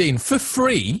 5:15 for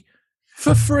free.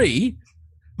 For free.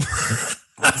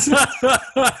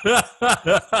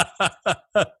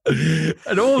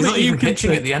 And all He's that not even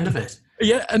pitching at the end of it.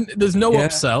 Yeah, and there's no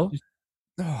upsell.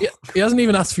 Yeah, he hasn't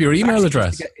even asked for your email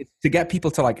address. To get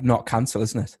people to like not cancel,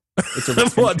 isn't it?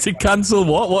 What, to cancel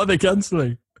what? What are they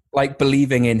cancelling? Like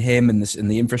believing in him and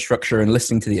the infrastructure and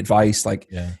listening to the advice.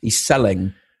 Like he's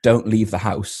selling, don't leave the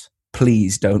house.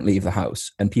 Please don't leave the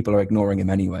house. And people are ignoring him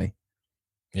anyway.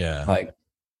 Yeah. Like,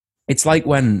 it's like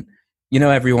when,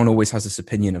 everyone always has this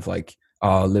opinion of like,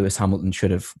 oh, Lewis Hamilton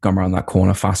should have gone around that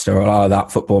corner faster, or oh,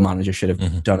 that Football Manager should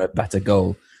have done a better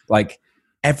goal. Like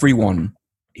everyone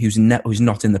who's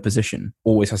not in the position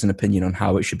always has an opinion on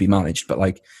how it should be managed. But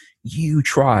like, you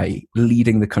try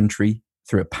leading the country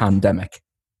through a pandemic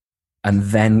and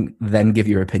then give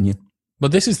your opinion.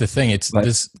 But this is the thing. It's like,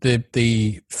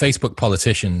 the Facebook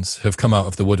politicians have come out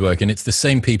of the woodwork, and it's the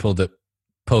same people that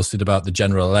posted about the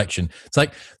general election. It's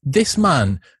like this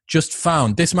man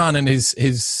and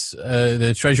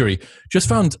the Treasury just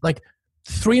found like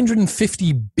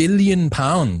 £350 billion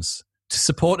to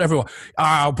support everyone.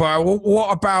 Oh, but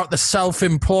what about the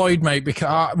self-employed, mate?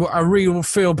 Because I really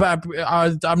feel bad.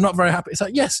 I'm not very happy. It's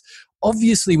like, yes,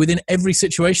 obviously within every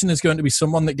situation there's going to be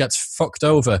someone that gets fucked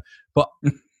over, but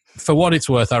for what it's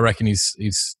worth, I reckon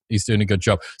he's doing a good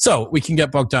job. So we can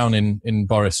get bogged down in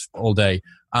Boris all day.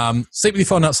 Sleep with your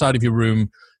phone outside of your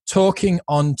room. Talking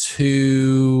on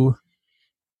to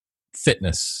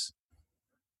fitness.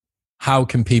 How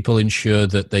can people ensure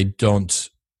that they don't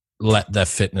let their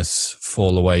fitness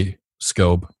fall away?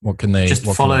 Scobe, what can they just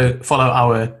follow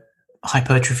our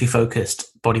hypertrophy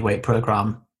focused bodyweight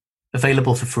program,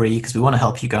 available for free because we want to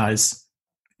help you guys.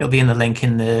 It'll be in the link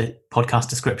in the podcast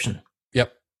description.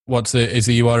 Yep. Is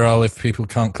the URL if people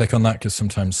can't click on that, because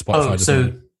sometimes Spotify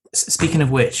doesn't. Speaking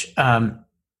of which,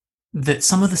 that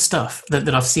some of the stuff that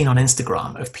I've seen on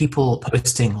Instagram of people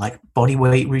posting like body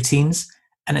weight routines,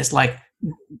 and it's like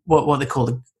what they call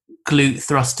the glute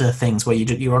thruster things, where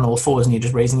you're on all fours and you're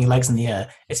just raising your legs in the air.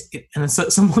 And so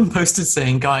someone posted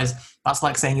saying, guys, That's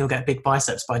like saying you'll get big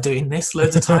biceps by doing this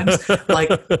loads of times. Like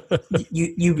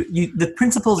the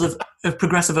principles of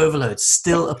progressive overload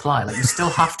still apply. Like you still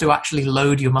have to actually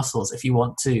load your muscles if you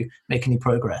want to make any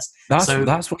progress.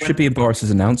 That's what should be in Boris's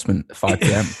announcement at 5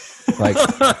 p.m. Like,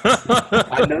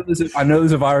 I know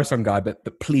there's a virus on Guy,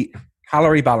 but please,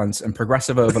 calorie balance and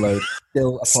progressive overload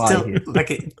still apply here.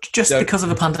 Because of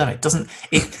the pandemic doesn't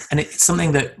it, and it's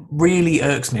something that really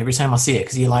irks me every time I see it,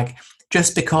 because you're like,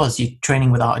 just because you're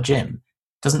training without a gym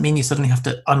doesn't mean you suddenly have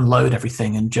to unload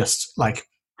everything and just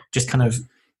kind of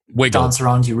wiggle, dance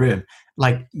around your room.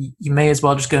 Like you may as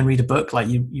well just go and read a book. Like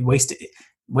you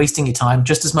wasting your time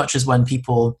just as much as when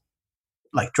people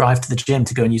like drive to the gym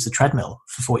to go and use the treadmill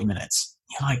for 40 minutes.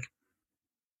 You're like,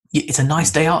 it's a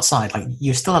nice day outside. Like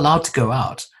you're still allowed to go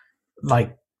out.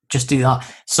 Like just do that.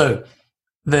 So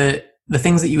the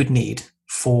things that you would need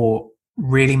for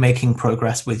really making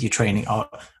progress with your training are,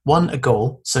 one, a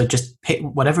goal. So just pick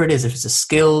whatever it is. If it's a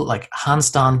skill like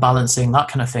handstand balancing, that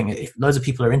kind of thing. If loads of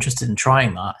people are interested in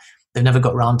trying that, they've never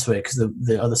got around to it because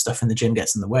the other stuff in the gym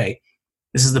gets in the way.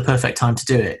 This is the perfect time to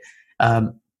do it.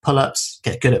 Pull-ups,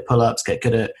 get good at pull-ups, get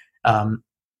good at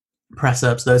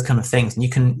press-ups, those kind of things. And you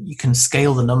can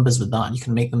scale the numbers with that, and you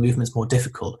can make the movements more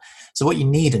difficult. So what you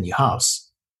need in your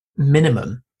house,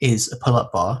 minimum, is a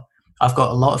pull-up bar. I've got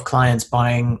a lot of clients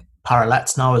buying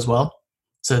parallettes now as well.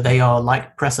 So they are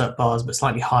like press-up bars, but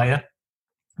slightly higher.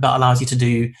 That allows you to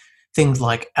do things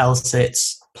like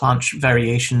L-sits, planche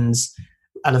variations,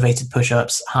 elevated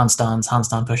push-ups,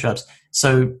 handstand push-ups.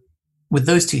 So with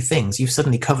those two things, you've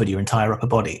suddenly covered your entire upper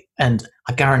body. And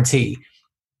I guarantee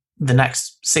the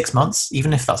next 6 months,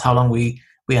 even if that's how long we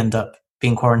end up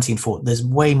being quarantined for, there's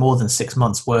way more than 6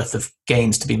 months worth of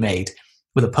gains to be made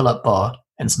with a pull-up bar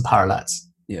and some parallettes.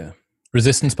 Yeah.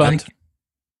 Resistance band?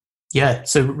 Yeah.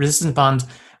 So resistance band,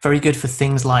 very good for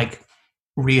things like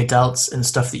rear delts and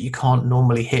stuff that you can't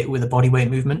normally hit with a bodyweight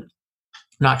movement.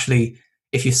 And actually,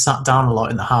 if you sat down a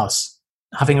lot in the house,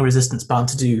 having a resistance band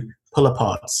to do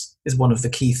pull-aparts is one of the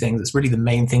key things. It's really the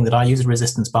main thing that I use a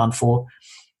resistance band for,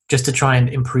 just to try and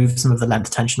improve some of the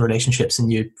length-tension relationships in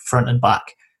your front and back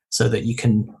so that you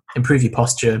can improve your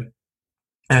posture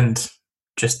and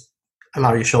just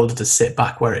allow your shoulder to sit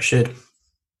back where it should.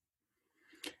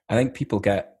 I think people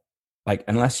get, like,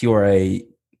 unless you're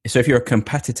if you're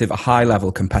a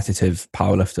high-level competitive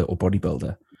powerlifter or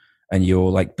bodybuilder, and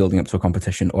you're like building up to a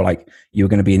competition, or like you're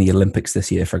going to be in the Olympics this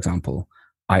year, for example,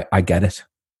 I get it.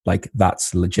 Like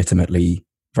that's legitimately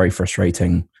very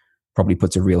frustrating, probably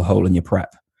puts a real hole in your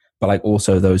prep. But like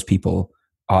also those people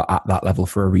are at that level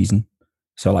for a reason.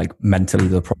 So like mentally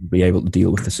they'll probably be able to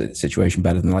deal with the situation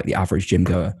better than like the average gym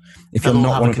goer. If they'll you're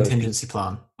not have one a of those contingency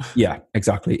plan. Yeah,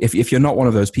 exactly. If you're not one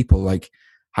of those people, like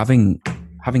having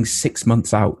 6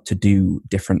 months out to do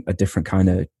a different kind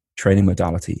of training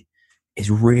modality is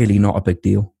really not a big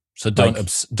deal. So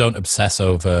don't obsess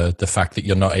over the fact that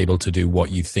you're not able to do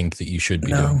what you think that you should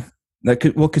be doing.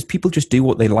 Because people just do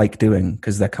what they like doing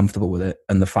because they're comfortable with it,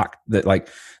 and the fact that like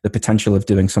the potential of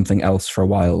doing something else for a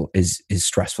while is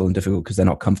stressful and difficult because they're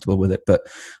not comfortable with it. But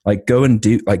like go and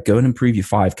improve your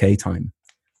 5K time.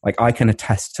 Like I can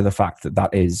attest to the fact that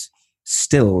is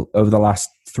still over the last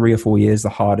 3 or 4 years the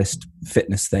hardest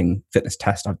fitness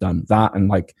test I've done. That and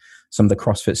like some of the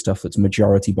CrossFit stuff that's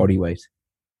majority body weight.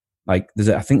 Like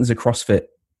I think there's a CrossFit.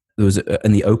 There was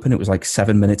in the open. It was like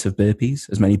 7 minutes of burpees,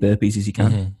 as many burpees as you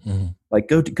can. Mm-hmm, mm-hmm. Like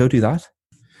go do that.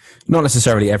 Not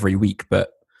necessarily every week,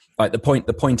 but like the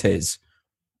point is,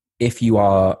 if you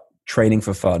are training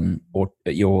for fun or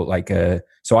you're like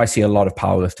so I see a lot of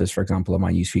powerlifters, for example, on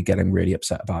my newsfeed getting really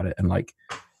upset about it, and like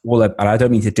and I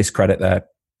don't mean to discredit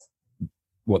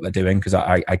what they're doing because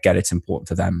I get it's important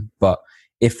to them, but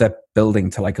if they're building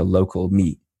to like a local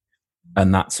meet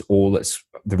and that's all that's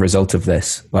the result of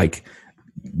this, like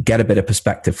get a bit of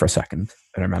perspective for a second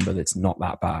and remember that it's not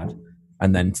that bad,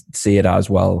 and then see it as,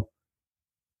 well,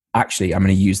 actually I'm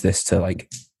going to use this to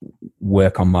like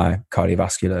work on my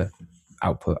cardiovascular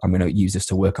output. I'm going to use this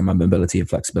to work on my mobility and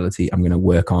flexibility. I'm going to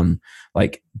work on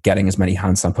like getting as many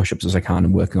handstand push-ups as I can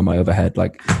and working on my overhead.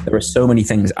 Like there are so many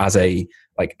things as an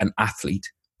athlete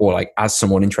or like as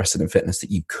someone interested in fitness that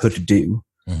you could do.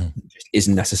 Mm-hmm. Just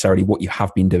isn't necessarily what you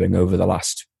have been doing over the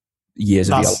last years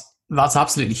of your life. That's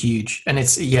absolutely huge. And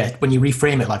it's, when you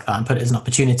reframe it like that and put it as an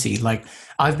opportunity, like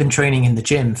I've been training in the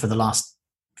gym for the last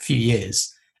few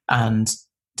years. And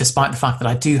despite the fact that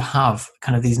I do have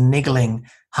kind of these niggling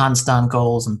handstand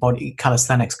goals and body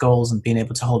calisthenics goals and being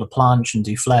able to hold a planche and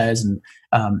do flares and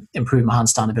improve my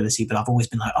handstand ability, but I've always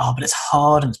been like, but it's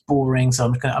hard and it's boring.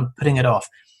 So I'm putting it off.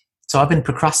 So I've been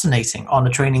procrastinating on a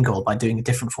training goal by doing a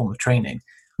different form of training.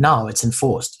 Now it's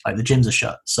enforced, like the gyms are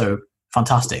shut. So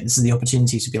fantastic. This is the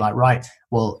opportunity to be like, right,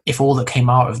 well, if all that came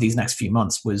out of these next few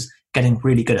months was getting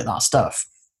really good at that stuff,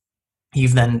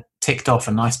 you've then ticked off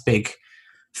a nice big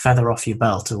feather off your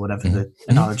belt, or whatever the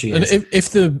analogy is. And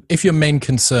if your main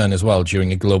concern as well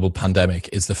during a global pandemic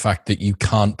is the fact that you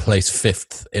can't place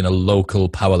fifth in a local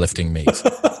powerlifting meet.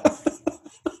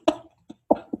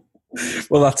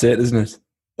 Well, that's it, isn't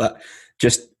it?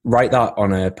 Just write that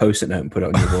on a post-it note and put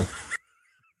it on your wall.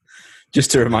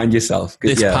 Just to remind yourself.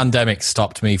 This pandemic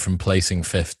stopped me from placing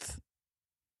fifth.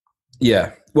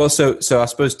 Yeah. Well, so I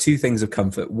suppose two things of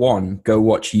comfort. One, go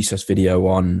watch Yusuf's video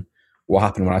on what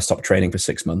happened when I stopped training for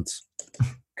 6 months.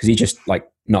 Because he just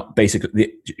not basically,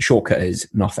 the shortcut is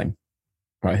nothing.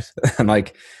 Right. And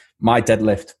my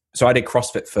deadlift. So I did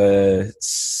CrossFit for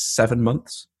 7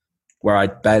 months where I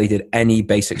barely did any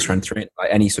basic strength training,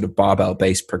 any sort of barbell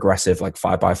based progressive,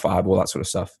 5x5, all that sort of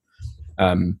stuff.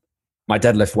 My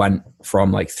deadlift went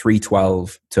from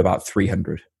 312 to about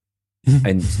 300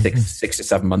 in 6 to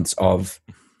 7 months of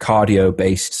cardio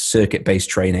based, circuit based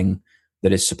training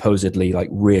that is supposedly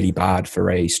really bad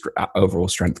for a overall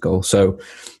strength goal. So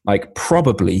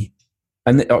probably,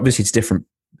 and obviously it's different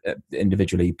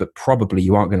individually, but probably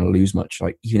you aren't going to lose much.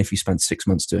 Even if you spent 6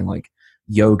 months doing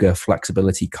yoga,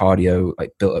 flexibility, cardio,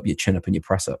 built up your chin up and your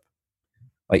press up,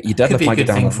 your deadlift might go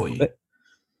down for you.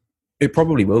 It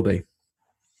probably will be.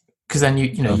 Because then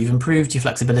you've improved your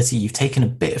flexibility. You've taken a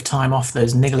bit of time off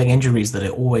those niggling injuries that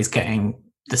are always getting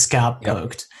the scab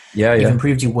poked. Yeah, You've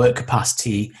improved your work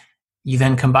capacity. You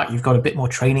then come back. You've got a bit more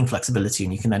training flexibility,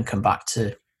 and you can then come back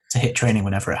to hit training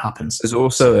whenever it happens. There's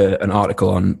also an article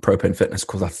on Propane Fitness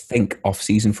called, I think, Off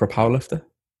Season for a Powerlifter.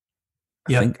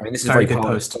 Yeah, this is very good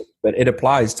post. But it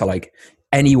applies to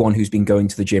anyone who's been going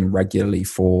to the gym regularly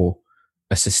for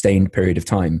a sustained period of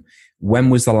time. When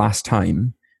was the last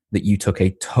time that you took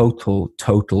a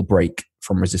total break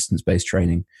from resistance-based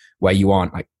training where you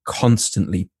aren't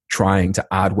constantly trying to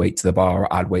add weight to the bar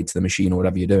or add weight to the machine or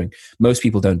whatever you're doing? Most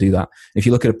people don't do that. If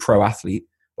you look at a pro athlete,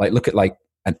 look at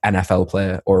an NFL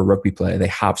player or a rugby player, they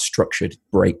have structured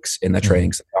breaks in their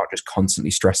training, so they aren't just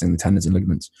constantly stressing the tendons and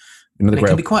ligaments. They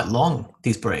can be quite long,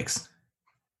 these breaks.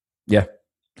 Yeah.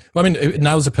 Well,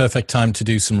 now's the perfect time to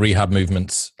do some rehab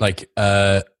movements,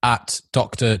 at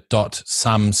Dr.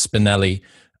 Sam Spinelli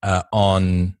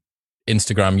on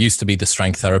Instagram. Used to be the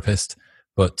strength therapist,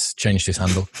 but changed his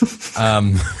handle.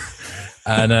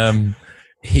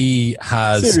 He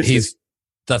has,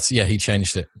 he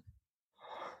changed it.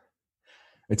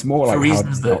 It's more how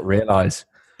to not realize.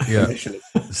 Yeah.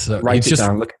 So write it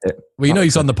down, look at it. Well,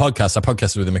 he's on the podcast. I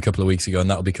podcasted with him a couple of weeks ago, and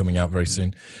that'll be coming out very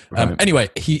soon. Right. Anyway,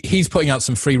 he's putting out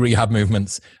some free rehab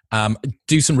movements.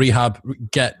 Do some rehab,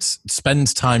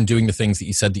 spend time doing the things that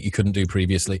you said that you couldn't do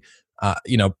previously.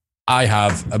 I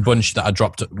have a bunch that I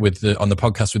dropped on the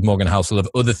podcast with Morgan Housel of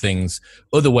other things,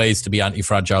 other ways to be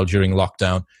anti-fragile during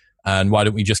lockdown. And why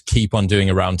don't we just keep on doing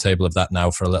a roundtable of that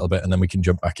now for a little bit, and then we can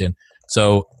jump back in.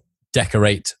 So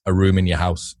decorate a room in your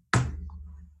house.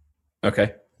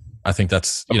 Okay. I think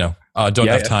that's, I don't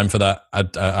have time for that.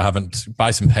 I haven't.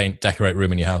 Buy some paint, decorate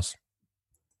room in your house.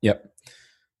 Yep.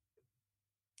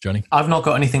 Johnny? I've not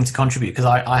got anything to contribute because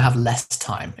I have less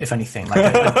time, if anything.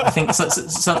 I think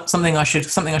something I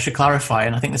should clarify,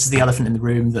 and I think this is the elephant in the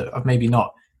room that maybe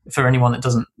not for anyone that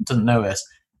doesn't know it.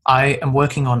 I am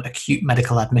working on acute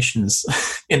medical admissions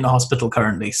in the hospital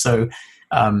currently, so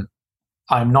I'm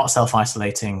not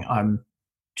self-isolating. I'm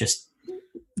just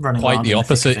running quite the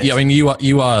opposite. Yeah,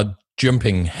 you are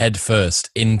jumping headfirst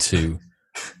into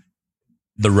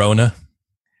the Rona.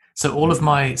 So all of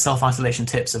my self-isolation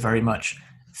tips are very much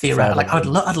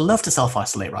theoretical. I'd love to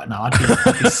self-isolate right now. I'd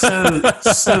be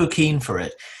so keen for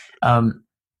it,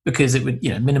 because it would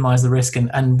minimize the risk,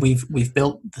 and we've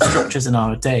built the structures in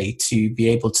our day to be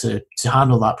able to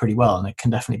handle that pretty well, and it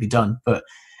can definitely be done. But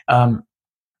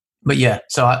yeah,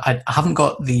 so I haven't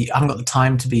got the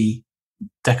time to be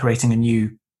decorating a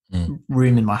new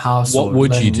room in my house. What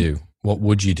would you do? What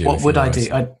would you do? What would I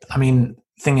do? I mean,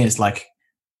 thing is,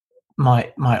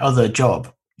 my other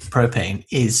job, Propane,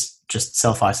 is just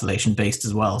self-isolation based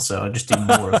as well. So I just do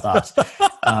more of that.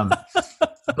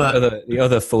 But the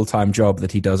other full-time job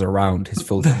that he does around his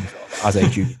full-time job as a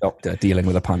duty doctor dealing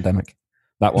with a pandemic.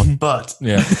 That one. But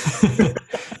yeah.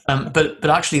 But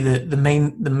actually the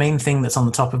main thing that's on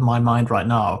the top of my mind right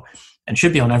now, and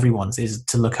should be on everyone's, is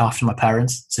to look after my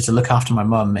parents. So to look after my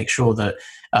mum, make sure that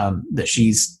that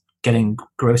she's getting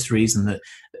groceries,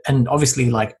 and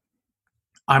obviously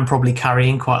I'm probably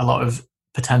carrying quite a lot of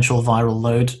potential viral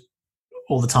load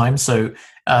all the time. So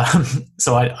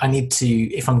I need to,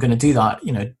 if I'm going to do that,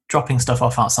 dropping stuff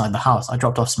off outside the house. I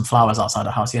dropped off some flowers outside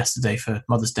the house yesterday for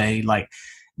Mother's Day.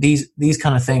 These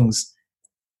kind of things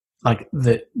like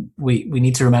that we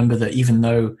need to remember that even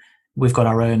though we've got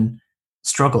our own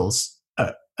struggles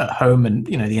at home, and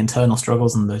the internal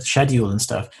struggles and the schedule and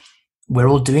stuff, we're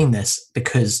all doing this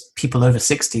because people over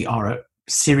 60 are at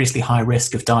seriously high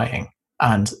risk of dying,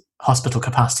 and hospital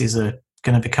capacities are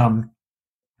going to become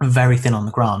very thin on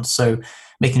the ground. So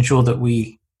making sure that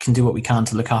we can do what we can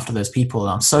to look after those people.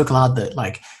 And I'm so glad that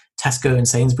like Tesco and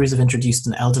Sainsbury's have introduced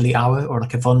an elderly hour, or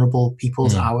like a vulnerable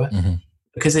people's hour,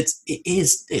 because it's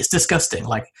disgusting,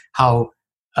 like how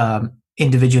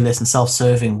individualist and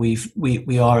self-serving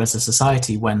we are as a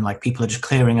society, when like people are just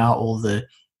clearing out all the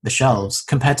shelves,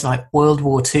 compared to like World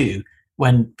War II,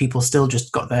 when people still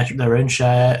just got their own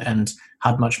share and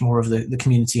had much more of the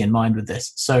community in mind with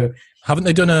this. So haven't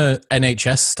they done a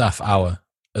NHS staff hour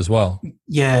as well?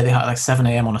 Yeah, they had like 7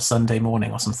 a.m. on a Sunday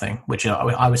morning or something, which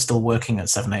I was still working at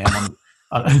 7 a.m.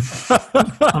 on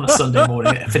a Sunday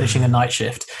morning, finishing a night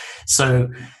shift. So,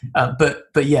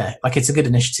 but yeah, like it's a good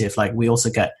initiative. Like we also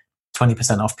get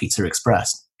 20% off Pizza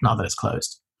Express now that it's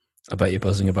closed. I bet you're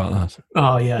buzzing about that.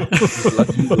 Oh yeah,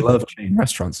 you love chain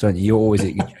restaurants, don't you? You always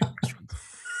eat your chain restaurants.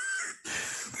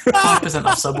 5%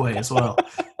 off Subway as well.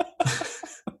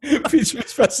 Pizza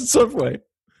Express and Subway.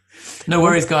 No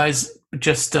worries, guys.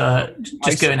 Just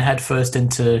going head first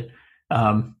into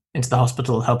the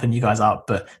hospital, helping you guys out.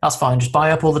 But that's fine. Just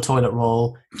buy up all the toilet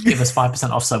roll. Give us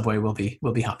 5% off Subway. We'll be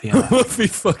happy. We'll be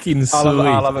fucking sweet.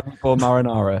 I'll have a meatball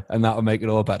marinara, and that'll make it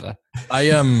all better.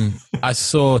 I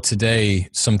saw today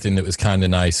something that was kind of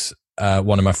nice.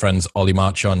 One of my friends, Ollie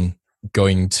Marchon,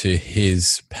 going to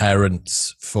his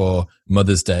parents for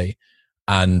Mother's Day,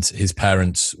 and his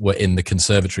parents were in the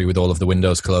conservatory with all of the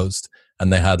windows closed,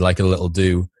 and they had like a little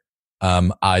do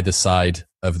either side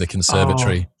of the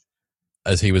conservatory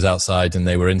as he was outside and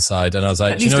they were inside. And I was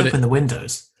like, at least open the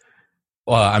windows.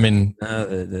 Well, I mean,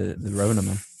 the Rona,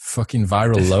 man. Fucking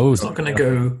viral load. It's not going to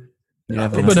go.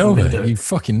 You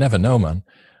fucking never know, man.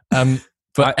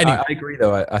 But anyway. I agree,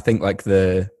 though. I think like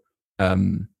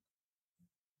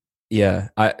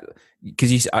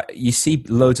because you see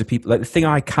loads of people. Like the thing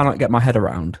I cannot get my head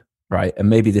around, right? And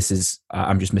maybe this is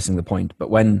I'm just missing the point. But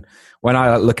when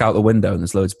I look out the window and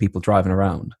there's loads of people driving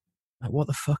around, like, what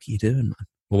the fuck are you doing, man?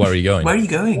 Well, where are you going? Where are you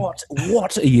going?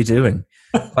 What are you doing?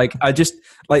 Like, I just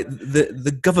like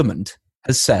the government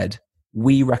has said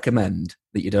we recommend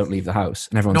that you don't leave the house,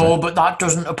 and everyone's no, but that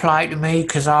doesn't apply to me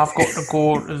because I've got to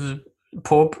go to the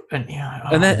pub, and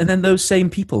and then those same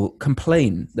people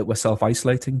complain that we're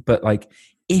self-isolating. But like,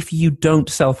 if you don't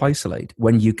self-isolate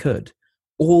when you could,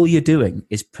 all you're doing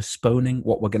is postponing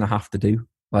what we're going to have to do.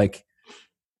 Like,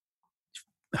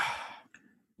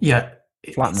 yeah,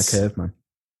 flatten the curve, man.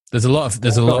 There's a lot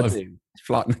of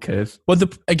flatten the curve. Well,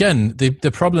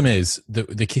 the problem is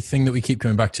the key thing that we keep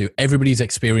coming back to. Everybody's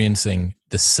experiencing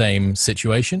the same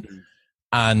situation,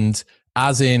 and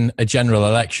as in a general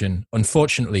election,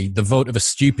 unfortunately, the vote of a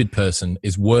stupid person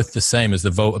is worth the same as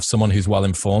the vote of someone who's well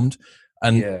informed.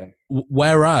 And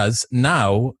whereas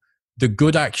now the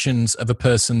good actions of a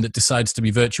person that decides to be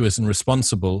virtuous and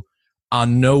responsible are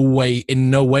in no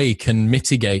way can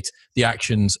mitigate the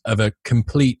actions of a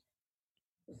complete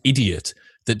idiot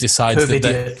that decides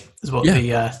COVIDiot is what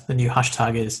the new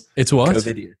hashtag is. It's what?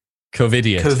 COVIDiot.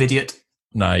 COVIDiot.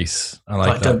 Nice. I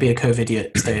like that. Don't be a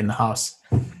COVIDiot. Stay in the house.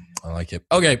 I like it.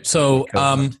 Okay, so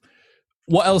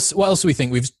what else do we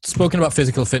think? We've spoken about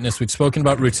physical fitness. We've spoken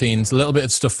about routines, a little bit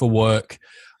of stuff for work.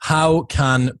 How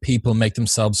can people make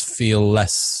themselves feel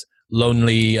less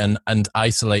lonely and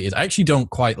isolated? I actually don't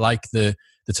quite like the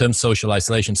term social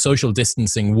isolation. Social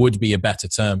distancing would be a better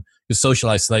term, because social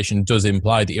isolation does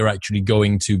imply that you're actually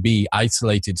going to be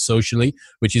isolated socially,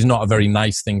 which is not a very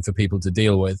nice thing for people to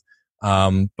deal with.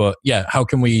 But yeah, how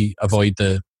can we avoid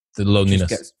the loneliness?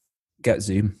 Just get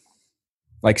Zoom.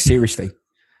 Like, seriously.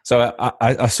 So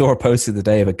I saw a post the other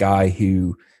day of a guy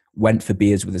who went for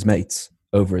beers with his mates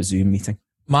over a Zoom meeting.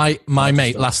 My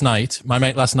mate last night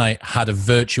had a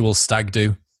virtual stag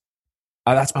do.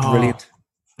 Oh, that's brilliant.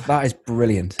 That is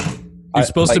brilliant. He was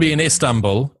supposed to be in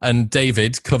Istanbul, and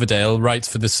David Coverdale, writes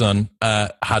for The Sun,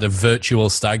 had a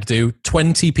virtual stag do.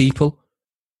 20 people.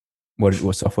 What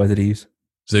software did he use?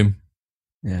 Zoom.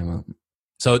 Yeah, well.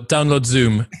 So download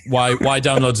Zoom. Why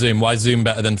download Zoom? Why is Zoom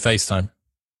better than FaceTime?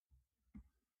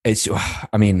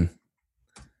 I mean,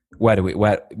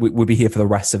 we'll be here for the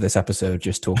rest of this episode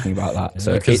just talking about that.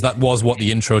 So because that was what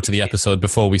the intro to the episode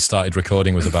before we started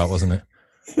recording was about, wasn't it?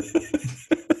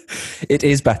 It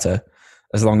is better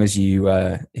as long as you,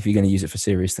 if you're going to use it for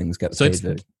serious things, get the paid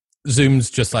version.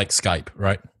 Zoom's just like Skype,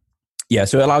 right? Yeah,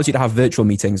 so it allows you to have virtual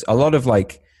meetings. A lot of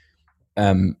like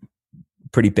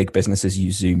pretty big businesses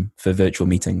use Zoom for virtual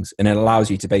meetings, and it allows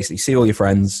you to basically see all your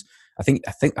friends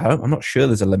I'm not sure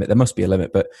there's a limit. There must be a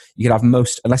limit, but you could have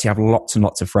unless you have lots and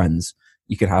lots of friends,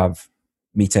 you could have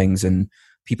meetings, and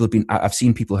I've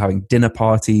seen people having dinner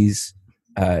parties,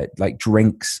 like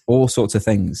drinks, all sorts of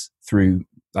things through,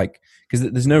 like,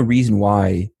 because there's no reason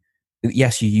why.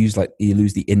 Yes, you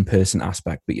lose the in-person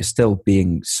aspect, but you're still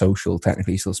being social.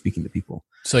 Technically, you're still speaking to people.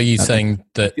 So you're saying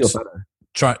that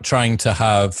trying to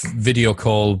have video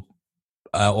call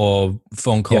or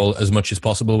phone call as much as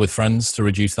possible with friends to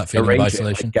reduce that feeling of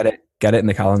isolation. Get it in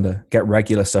the calendar. Get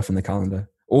regular stuff in the calendar.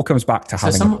 All comes back to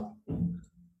having.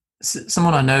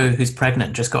 Someone I know who's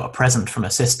pregnant just got a present from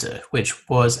her sister, which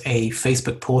was a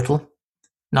Facebook portal.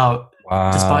 Now,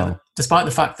 despite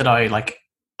the fact that I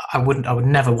would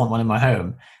never want one in my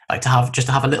home. Like to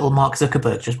have a little Mark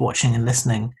Zuckerberg just watching and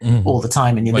listening all the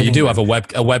time. In your you do have a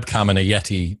webcam and a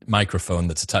Yeti microphone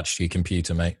that's attached to your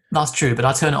computer, mate. That's true, but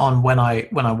I turn it on when I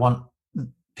want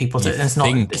people to. It's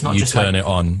not just turn it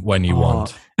on when you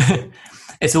want.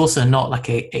 It's also not like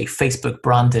a Facebook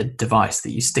branded device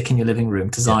that you stick in your living room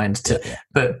designed to.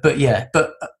 Yeah.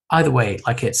 But either way,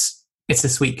 like it's a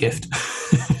sweet gift,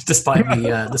 despite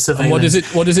the surveillance. And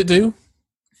what does it do?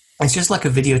 It's just like a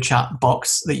video chat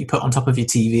box that you put on top of your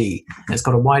TV. And it's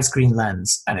got a widescreen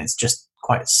lens, and it's just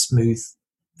quite smooth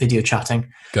video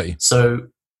chatting. Got you. So,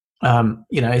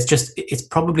 it's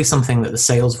probably something that the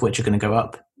sales of which are going to go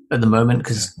up at the moment,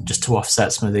 because just to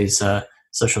offset some of these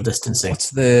social distancing.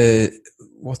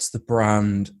 What's the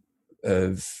brand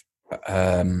of?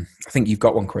 I think you've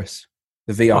got one, Chris.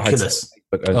 The VR Oculus.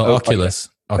 Headset. Oculus.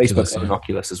 Facebook and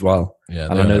Oculus as well. Yeah,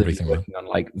 and I know everything. Working on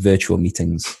like virtual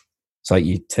meetings. It's like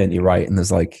you turn to your right and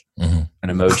there's like an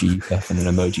emoji Beth and an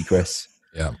emoji Chris.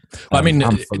 Yeah. I mean,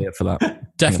 I'm fully up for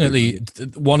that. Definitely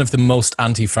one of the most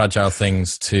anti-fragile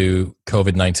things to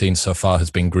COVID-19 so far has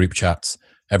been group chats.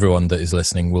 Everyone that is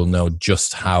listening will know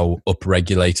just how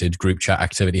upregulated group chat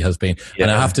activity has been. Yeah.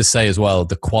 And I have to say as well,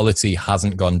 the quality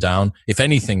hasn't gone down. If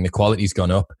anything, the quality's gone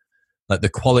up. Like the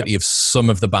quality of some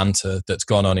of the banter that's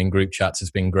gone on in group chats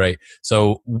has been great.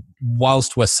 So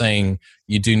whilst we're saying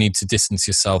you do need to distance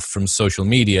yourself from social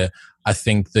media, I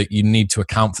think that you need to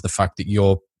account for the fact that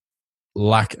your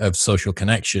lack of social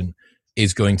connection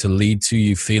is going to lead to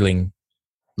you feeling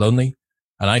lonely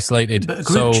and isolated. But a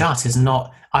group chat is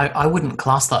not, I wouldn't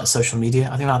class that as social media.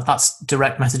 I think that's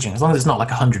direct messaging, as long as it's not like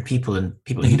 100 people and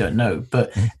people you don't know.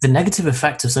 But the negative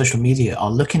effects of social media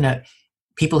are looking at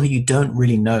people who you don't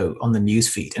really know on the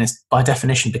newsfeed. And it's by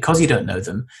definition, because you don't know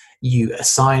them, you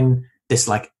assign this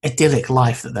like idyllic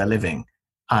life that they're living.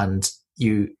 And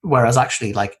whereas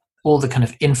actually like all the kind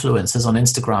of influencers on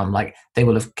Instagram, like they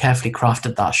will have carefully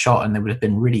crafted that shot, and they would have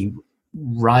been really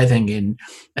writhing in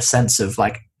a sense of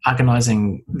like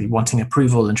agonizingly wanting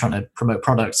approval and trying to promote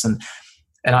products. And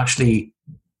actually,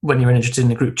 when you're interested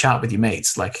in a group chat with your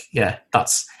mates, like,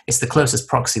 it's the closest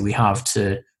proxy we have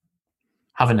to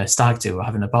having a stag do or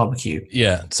having a barbecue.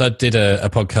 Yeah. So I did a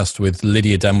podcast with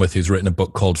Lydia Denworth, who's written a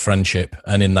book called Friendship.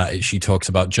 And in that, she talks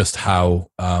about just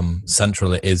how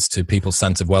central it is to people's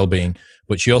sense of well-being.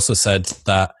 But she also said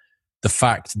that the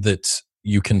fact that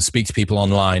you can speak to people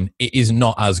online, it is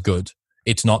not as good.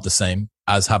 It's not the same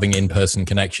as having in-person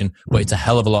connection, but it's a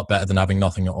hell of a lot better than having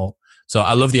nothing at all. So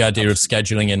I love the idea of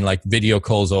scheduling in like video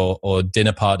calls or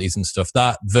dinner parties and stuff.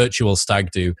 That virtual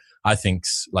stag do, I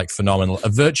think's like phenomenal. A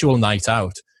virtual night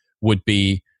out would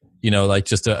be, like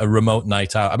just a remote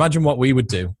night out. Imagine what we would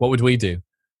do. What would we do?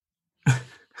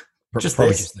 Just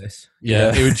this.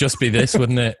 Yeah, it would just be this,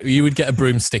 wouldn't it? You would get a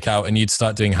broomstick out and you'd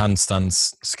start doing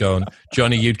handstands, Scone.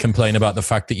 Johnny, you'd complain about the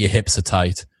fact that your hips are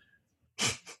tight.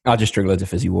 I'll just drink loads of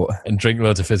fizzy water. And drink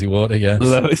loads of fizzy water, yeah.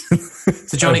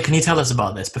 So Johnny, can you tell us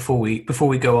about this before we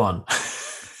go on?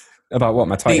 About what,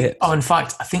 my tight hips? Oh, in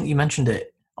fact, I think you mentioned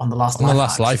it on the last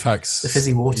life hacks. The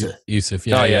fizzy water. Yusuf,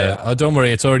 yeah. Oh, don't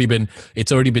worry, it's already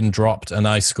been dropped, and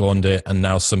I scorned it, and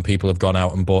now some people have gone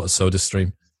out and bought a Soda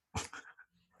Stream.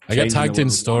 I get tagged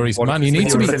in stories. Man, you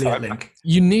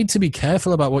need to be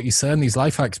careful about what you say in these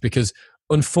life hacks, because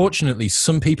unfortunately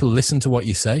some people listen to what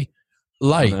you say.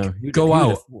 Like, go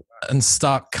out and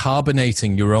start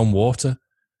carbonating your own water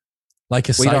like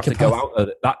a psychopath. You don't have to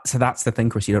go out. So that's the thing,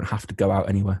 Chris. You don't have to go out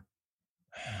anywhere.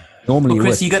 Normally,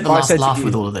 Chris, you get the last laugh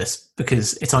with all of this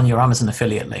because it's on your Amazon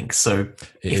affiliate link. So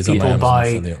if people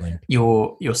buy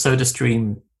your Soda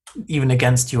Stream, even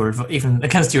against your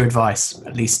advice,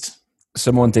 at least.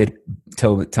 Someone did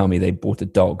tell me they bought a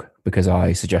dog because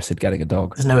I suggested getting a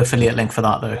dog. There's no affiliate link for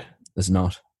that, though. There's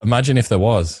not. Imagine if there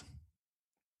was.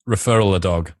 Referral a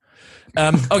dog.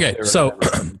 Okay, so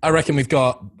I reckon we've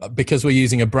got, because we're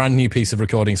using a brand new piece of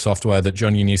recording software that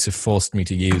Johnny and Yusuf forced me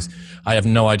to use, I have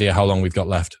no idea how long we've got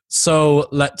left. So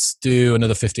let's do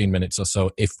another 15 minutes or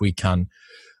so if we can.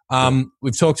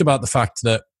 We've talked about the fact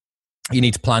that you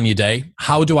need to plan your day.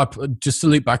 How do I, just to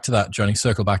loop back to that, Johnny,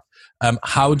 circle back.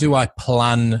 How do I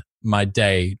plan my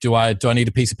day? Do I need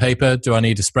a piece of paper? Do I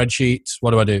need a spreadsheet?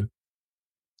 What do I do?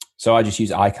 So I just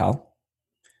use iCal.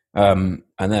 And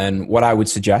then what I would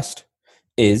suggest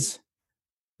is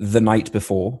the night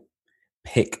before,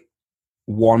 pick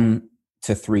 1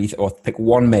 to 3, or pick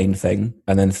one main thing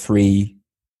and then 3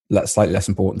 slightly less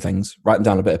important things. Write them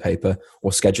down on a bit of paper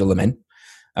or schedule them in.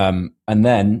 And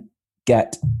then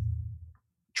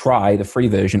try the free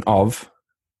version of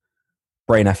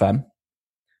Brain FM,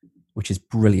 which is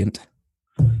brilliant.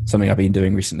 Something I've been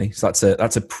doing recently. So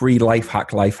that's a pre-life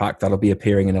hack that'll be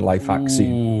appearing in a life hack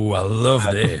soon. Ooh, I love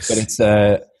this.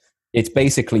 But it's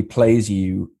basically plays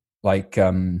you like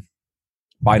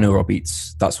binaural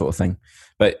beats, that sort of thing.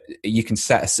 But you can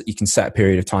set a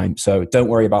period of time. So don't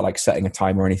worry about like setting a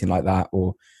timer or anything like that,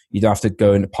 or you don't have to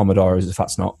go into Pomodoros if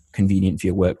that's not convenient for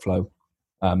your workflow.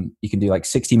 You can do like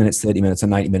 60 minutes, 30 minutes,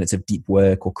 and 90 minutes of deep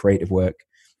work or creative work.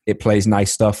 It plays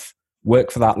nice stuff.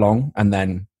 Work for that long, and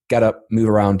then get up, move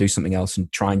around, do something else, and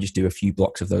try and just do a few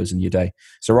blocks of those in your day.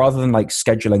 So rather than like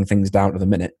scheduling things down to the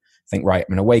minute, think, right, I'm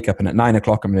going to wake up and at 9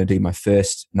 o'clock, I'm going to do my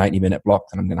first 90-minute block,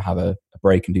 then I'm going to have a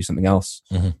break and do something else.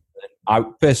 Mm-hmm. I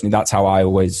personally, that's how I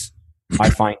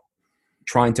find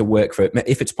trying to work for it.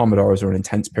 If it's Pomodoros or an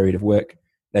intense period of work,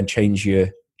 then change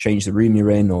the room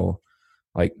you're in, or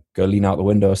like go lean out the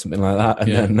window or something like that.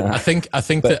 And then I think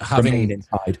that remain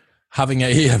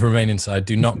inside.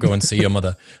 Do not go and see your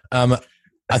mother.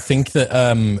 I think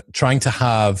that trying to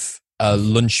have a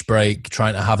lunch break,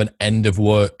 trying to have an end of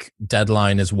work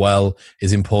deadline as well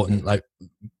is important. Like,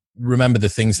 remember the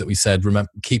things that we said.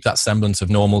 Keep that semblance of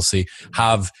normalcy.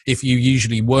 If you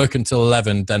usually work until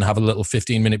 11, then have a little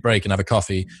 15-minute break and have a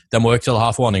coffee, then work till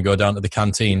 1:30 and go down to the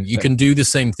canteen. You can do the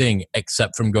same thing,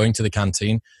 except from going to the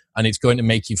canteen, and it's going to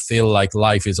make you feel like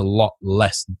life is a lot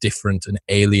less different and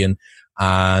alien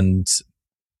and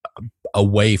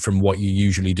away from what you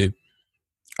usually do.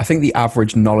 I think the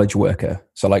average knowledge worker,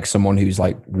 so like someone who's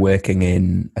like working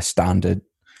in a standard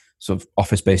sort of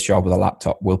office-based job with a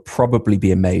laptop, will probably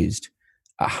be amazed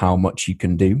at how much you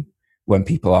can do when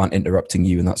people aren't interrupting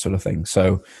you and that sort of thing.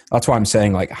 So that's why I'm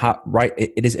saying like,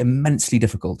 it is immensely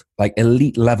difficult, like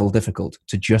elite level difficult,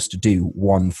 to just do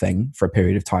one thing for a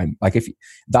period of time. Like if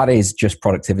that is just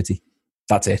productivity,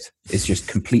 that's it. It's just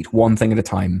complete one thing at a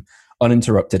time,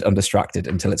 uninterrupted, undistracted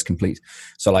until it's complete.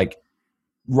 So like,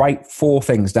 write 4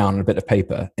 things down on a bit of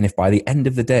paper, and if by the end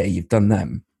of the day you've done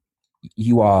them,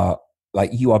 you are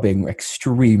being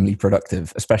extremely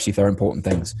productive, especially if they're important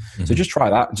things. Mm-hmm. So just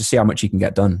try that and just see how much you can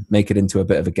get done. Make it into a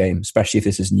bit of a game, especially if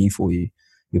this is new for you.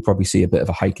 You'll probably see a bit of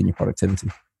a hike in your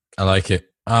productivity. I like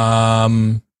it.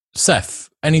 Seth,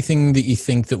 anything that you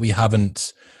think that we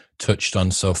haven't touched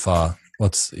on so far?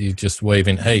 You just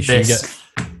waving? Hey, should you get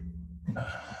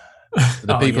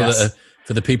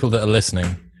for the people that are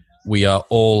listening? We are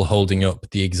all holding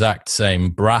up the exact same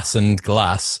brass and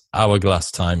glass hourglass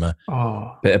timer.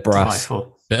 Oh, bit of brass.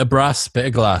 Delightful. Bit of brass, bit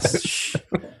of glass.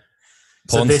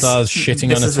 Porn stars shitting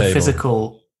on a table. This is a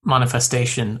physical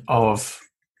manifestation of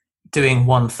doing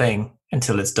one thing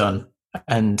until it's done.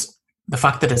 And the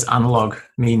fact that it's analog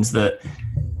means that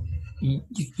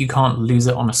you can't lose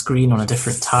it on a screen on a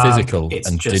different tab. Physical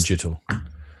and digital.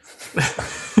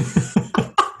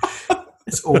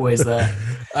 It's always there.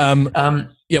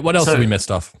 Yeah, what else have we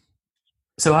missed off?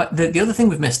 So the other thing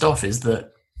we've missed off is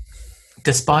that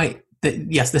despite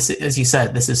yes, this, as you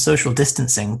said, this is social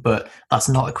distancing, but that's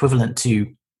not equivalent to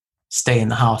stay in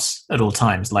the house at all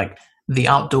times. Like, the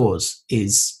outdoors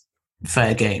is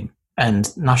fair game,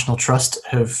 and National Trust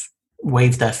have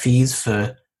waived their fees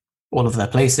for all of their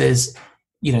places.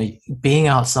 You know, being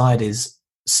outside is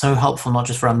so helpful, not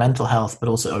just for our mental health, but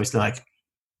also obviously like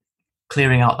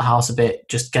clearing out the house a bit,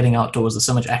 just getting outdoors. There's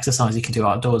so much exercise you can do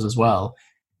outdoors as well.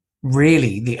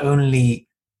 Really, the only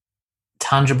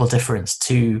tangible difference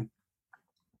to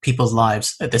people's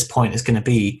lives at this point is going to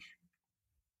be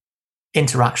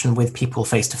interaction with people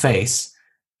face to face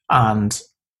and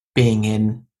being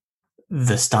in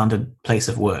the standard place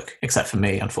of work, except for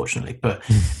me, unfortunately. But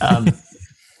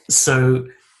so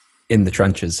in the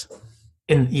trenches,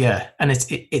 and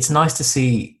it's nice to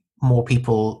see more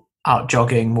people out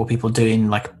jogging, more people doing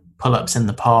like pull-ups in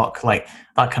the park, like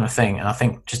that kind of thing. And I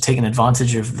think just taking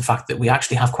advantage of the fact that we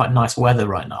actually have quite nice weather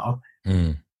right now,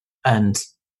 and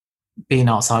being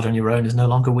outside on your own is no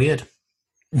longer weird.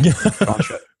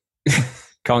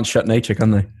 Can't shut nature,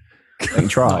 can they? They can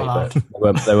try, Not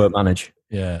but they won't manage.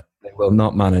 Yeah. They will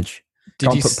not manage.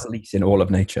 Did Can't put police in all of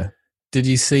nature. Did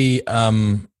you see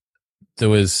there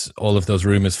was all of those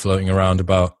rumors floating around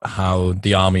about how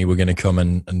the army were going to come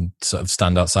and sort of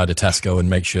stand outside of Tesco and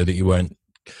make sure that you weren't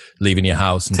leaving your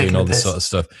house and doing all this sort of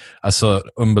stuff? I saw an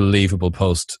unbelievable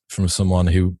post from someone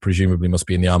who presumably must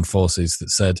be in the armed forces that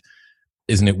said,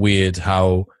 isn't it weird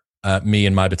how me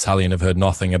and my battalion have heard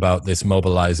nothing about this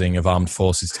mobilizing of armed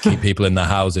forces to keep people in their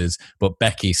houses, but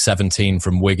Becky, 17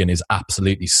 from Wigan, is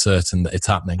absolutely certain that it's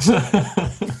happening.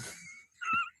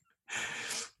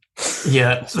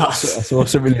 Yeah, I saw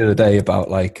something the other day about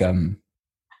like I'm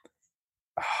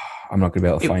not going to be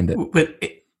able to find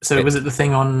it. So was it the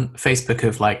thing on Facebook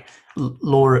of like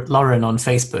Lauren on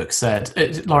Facebook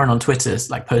said, Lauren on Twitter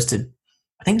like posted,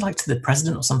 I think like to the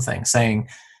president or something, saying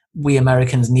we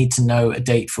Americans need to know a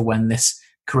date for when this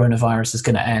coronavirus is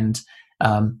going to end.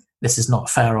 This is not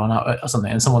fair or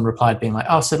something. And someone replied being like,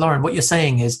 oh, so Lauren, what you're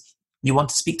saying is you want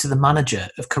to speak to the manager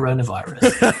of coronavirus.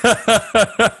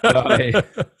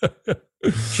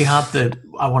 She had the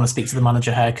I want to speak to the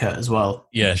manager haircut as well.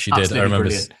 Yeah, she did. I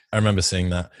remember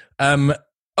seeing that.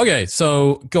 Okay,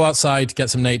 so go outside, get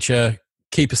some nature,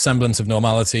 keep a semblance of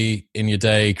normality in your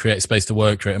day, create space to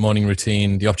work, create a morning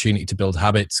routine, the opportunity to build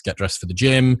habits, get dressed for the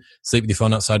gym, sleep with your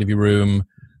phone outside of your room.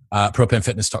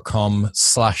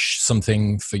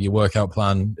 propanefitness.com/something for your workout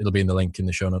plan. It'll be in the link in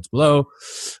the show notes below.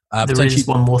 There is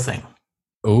one more thing.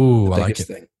 Oh, I like it.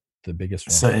 Thing. The biggest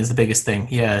one. So it's the biggest thing.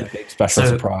 Yeah. The big special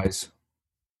surprise.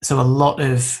 So a lot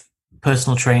of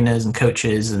personal trainers and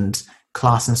coaches and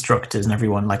class instructors and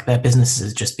everyone, like their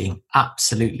businesses just being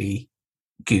absolutely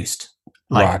goosed.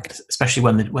 Like, ragged. Especially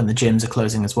when the gyms are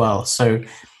closing as well. So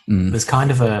there's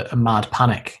kind of a mad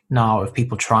panic now of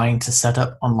people trying to set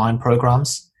up online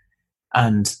programs.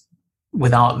 And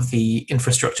without the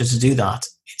infrastructure to do that,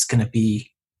 it's going to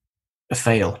be a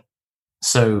fail.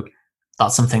 So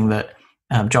that's something that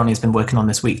Johnny has been working on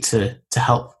this week to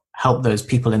help those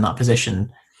people in that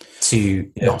position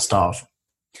to not starve.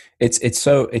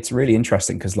 It's really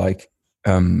interesting because like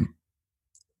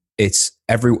it's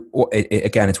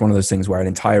one of those things where an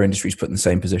entire industry is put in the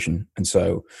same position, and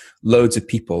so loads of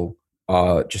people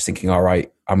are just thinking, all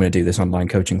right, I'm going to do this online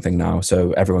coaching thing now.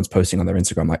 So everyone's posting on their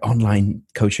Instagram like online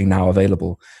coaching now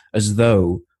available, as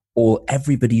though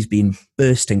everybody's been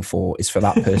bursting for is for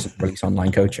that person to release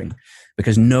online coaching,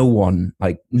 because no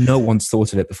one's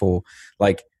thought of it before.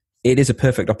 Like, it is a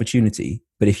perfect opportunity,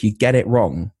 but if you get it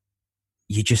wrong,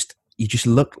 you just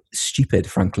look stupid,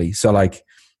 frankly. So like,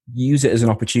 use it as an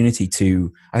opportunity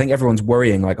to, I think everyone's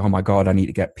worrying like, oh my God, I need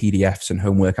to get PDFs and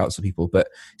home workouts for people, but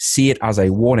see it as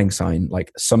a warning sign.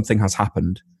 Like, something has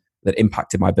happened that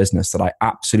impacted my business that I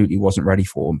absolutely wasn't ready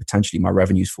for, and potentially my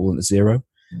revenue's fallen to zero.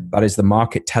 That is the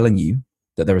market telling you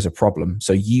that there is a problem.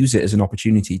 So use it as an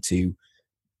opportunity to,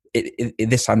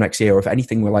 this time next year, or if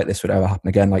anything like this would ever happen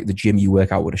again, like the gym you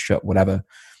work out would have shut, whatever,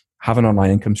 have an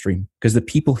online income stream. Because the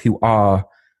people who are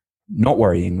not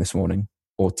worrying this morning,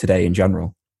 or today in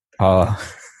general, are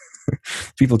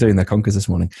people doing their conkers this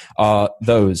morning, are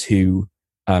those who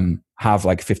have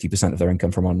like 50% of their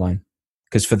income from online.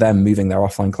 Because for them, moving their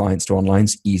offline clients to online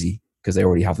is easy because they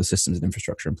already have the systems and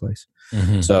infrastructure in place.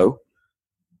 Mm-hmm. So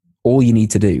all you need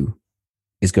to do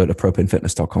is go to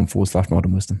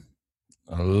propanefitness.com/modern wisdom.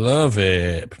 I love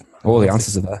it. All the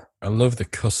answers are there. I love the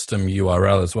custom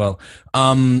URL as well.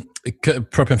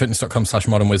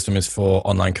 propanefitness.com/modern wisdom is for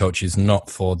online coaches,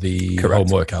 not for the home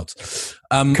workouts.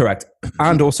 Correct.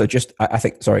 And also just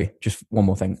one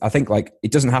more thing. I think like,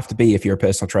 it doesn't have to be if you're a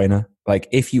personal trainer. Like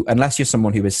unless you're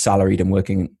someone who is salaried and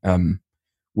working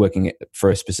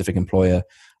for a specific employer,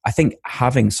 I think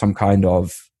having some kind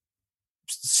of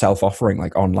self-offering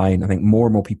like online, I think more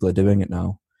and more people are doing it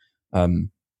now.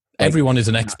 Everyone is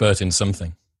an expert in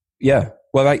something. Yeah.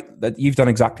 Well, like you've done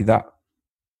exactly that,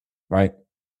 right?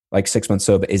 Like 6 months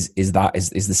sober is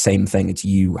the same thing. It's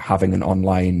you having an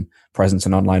online presence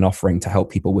and online offering to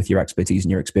help people with your expertise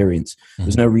and your experience. Mm-hmm.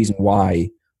 There's no reason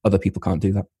why other people can't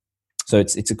do that. So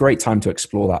it's a great time to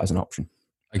explore that as an option.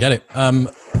 I get it.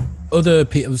 Other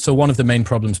people. So one of the main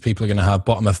problems people are going to have,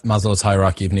 bottom of Maslow's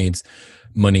hierarchy of needs,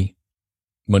 money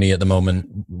at the moment.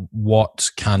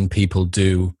 What can people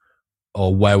do,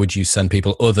 or where would you send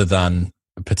people other than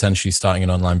potentially starting an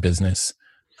online business?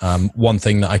 One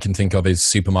thing that I can think of is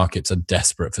supermarkets are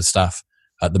desperate for staff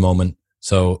at the moment.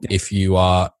 So if you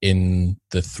are in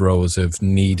the throes of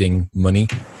needing money,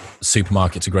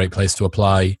 supermarket's a great place to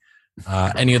apply.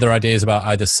 Any other ideas about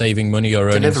either saving money or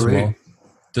earning more?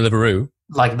 Deliveroo?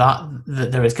 Like that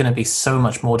there is going to be so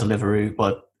much more Deliveroo,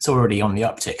 but it's already on the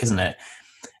uptick, isn't it?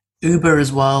 Uber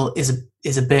as well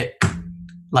is a bit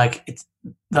like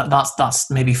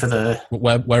that's maybe for the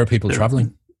Where are people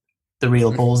traveling? the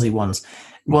real ballsy ones.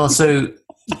 Well, so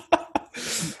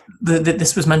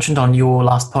this was mentioned on your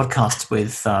last podcast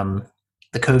with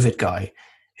the COVID guy,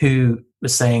 who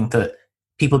was saying that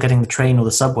people getting the train or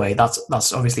the subway,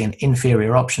 that's obviously an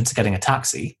inferior option to getting a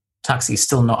taxi. Taxi is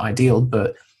still not ideal,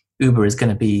 but Uber is going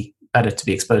to be better to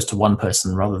be exposed to one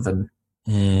person rather than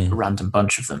a random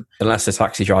bunch of them. Unless the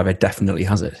taxi driver definitely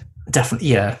has it. Definitely,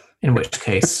 yeah. In which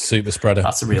case, super spreader.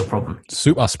 That's a real problem.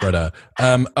 Super spreader.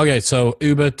 Okay, so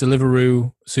Uber,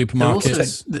 Deliveroo,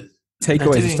 supermarkets. Also,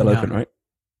 Takeaways are still open, right?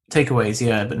 Takeaways,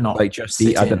 yeah, but not like Just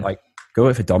Eat. I didn't go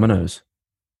out for Domino's.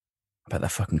 I bet they're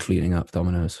fucking cleaning up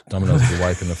Domino's. Domino's will be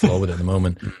wiping the floor with it at the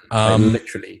moment.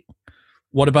 Literally.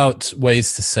 What about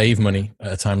ways to save money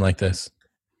at a time like this?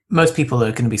 Most people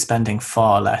are going to be spending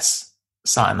far less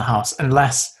sat in the house,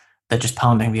 unless they're just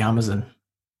pounding the Amazon.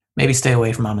 Maybe stay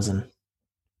away from Amazon.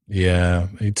 Yeah,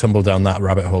 you tumble down that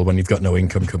rabbit hole when you've got no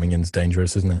income coming in. It's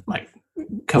dangerous, isn't it? Like,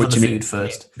 cover the food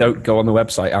first. Don't go on the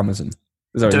website Amazon.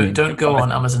 Don't go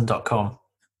on Amazon.com.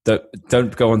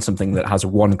 Don't go on something that has a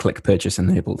one-click purchase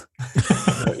enabled.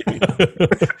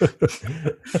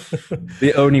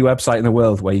 The only website in the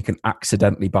world where you can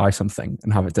accidentally buy something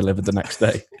and have it delivered the next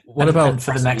day. What about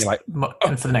for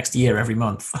the next year every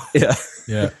month?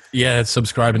 Yeah.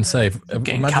 Subscribe and save.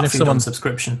 Getting cat food on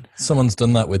subscription. Someone's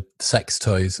done that with sex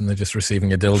toys, and they're just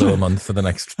receiving a dildo a month for the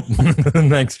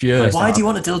next year. Why do you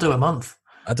want a dildo a month?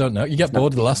 I don't know. You get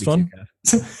bored of the last one.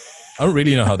 I don't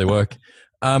really know how they work.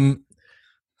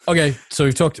 Okay, so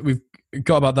we've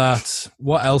got about that.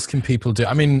 What else can people do?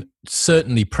 I mean,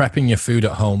 certainly prepping your food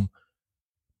at home.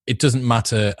 It doesn't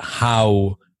matter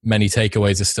how many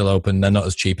takeaways are still open. They're not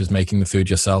as cheap as making the food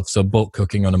yourself. So bulk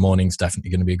cooking on a morning is definitely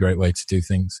going to be a great way to do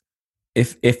things.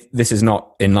 If this is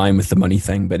not in line with the money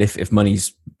thing, but if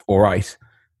money's all right,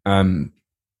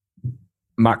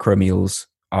 macro meals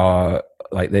are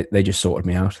like, they just sorted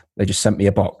me out. They just sent me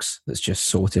a box that's just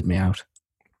sorted me out.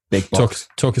 Big box.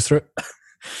 Talk us through it.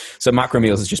 So macro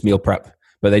meals is just meal prep,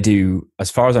 but they do, as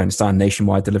far as I understand,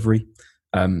 nationwide delivery.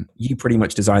 You pretty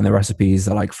much design the recipes.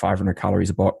 They're like 500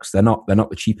 calories a box. They're not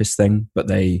the cheapest thing, but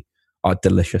they are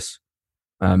delicious.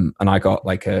 And I got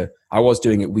I was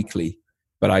doing it weekly,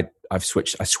 but I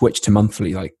switched to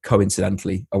monthly, like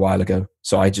coincidentally a while ago.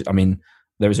 So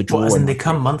there was a drawer. As in they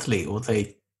come monthly, or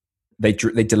they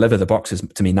deliver the boxes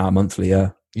to me now monthly.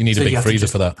 Yeah. You need a big freezer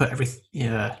for that. Put everything.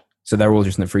 Yeah. So they're all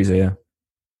just in the freezer. Yeah.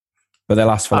 But they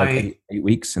last for 8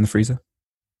 weeks in the freezer.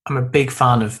 I'm a big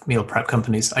fan of meal prep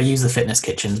companies. I use the Fitness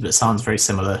Kitchens, but it sounds very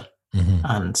similar. Mm-hmm.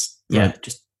 And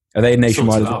just are they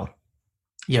nationwide as well?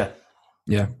 Yeah.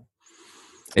 Yeah.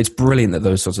 It's brilliant that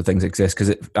those sorts of things exist,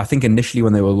 because I think initially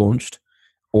when they were launched,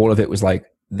 all of it was like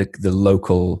the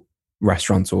local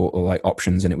restaurants or like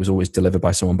options, and it was always delivered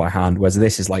by someone by hand. Whereas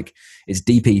this is like, it's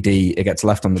DPD, it gets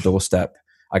left on the doorstep.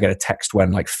 I get a text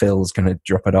when like Phil's going to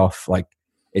drop it off. Like,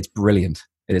 it's brilliant.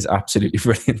 It is absolutely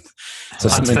brilliant. So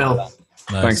thanks, Phil.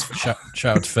 Nice. Thanks.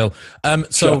 Shout out to Phil.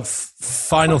 So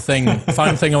final thing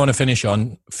I want to finish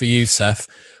on for you, Seth.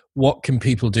 What can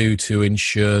people do to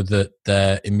ensure that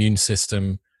their immune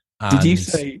system? Did you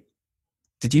say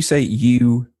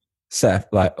you, Seth?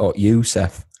 You,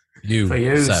 Seth? You, for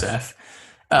you, Seth.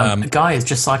 A guy has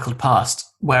just cycled past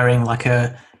wearing like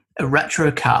a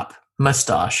retro cap,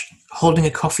 mustache, holding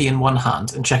a coffee in one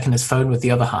hand and checking his phone with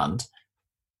the other hand.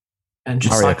 And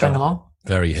just Mario cycling Kart. Along.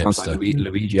 Very hipster. Sounds like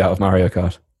Luigi out of Mario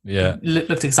Kart. Yeah.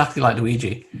 Looked exactly like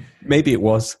Luigi. Maybe it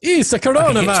was. It's a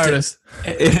coronavirus.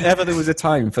 If ever there was a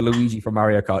time for Luigi from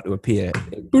Mario Kart to appear.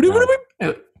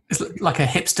 It's like a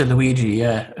hipster Luigi.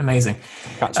 Yeah, amazing.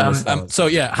 So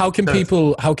yeah, how can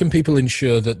people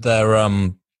ensure that their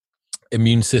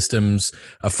immune systems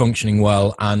are functioning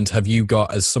well? And have you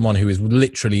got, as someone who is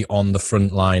literally on the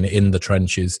front line in the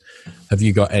trenches, have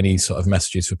you got any sort of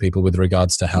messages for people with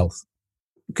regards to health?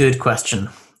 Good question.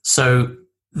 So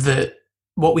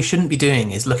what we shouldn't be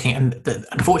doing is looking, and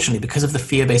unfortunately, because of the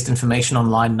fear-based information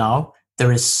online now,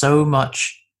 there is so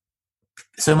much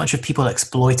of people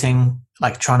exploiting,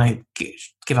 like trying to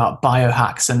give out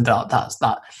biohacks, and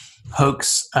that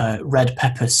hoax red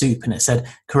pepper soup, and it said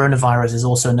coronavirus is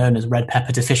also known as red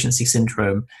pepper deficiency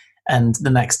syndrome, and the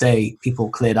next day people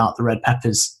cleared out the red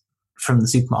peppers from the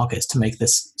supermarkets to make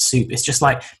this soup. It's just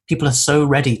like people are so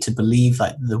ready to believe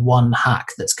like the one hack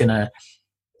that's going to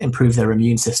improve their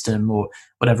immune system or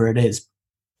whatever it is,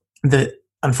 that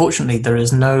unfortunately there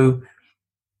is no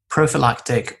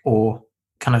prophylactic or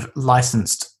kind of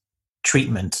licensed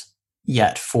treatment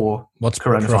yet for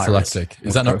coronavirus. Prophylactic?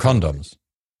 Is that not condoms?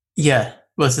 Yeah,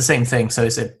 well, it's the same thing. So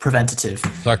it's a preventative.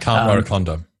 So I can't wear a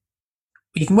condom.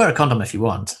 You can wear a condom if you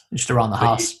want, just around the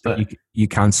house, but you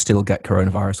can still get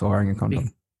coronavirus while wearing a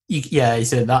condom. You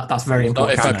said that's very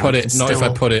important. Not if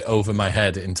I put it over my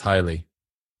head entirely.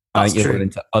 I think you'll run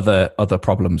into other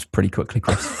problems pretty quickly,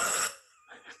 Chris.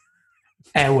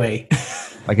 Airway.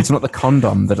 Like, it's not the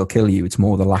condom that'll kill you; it's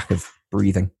more the lack of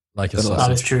breathing. Like a sausage.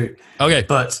 That is true. Okay,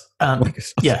 but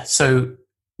yeah. So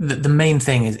the main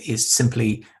thing is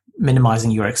simply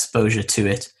minimizing your exposure to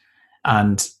it,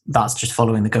 and that's just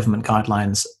following the government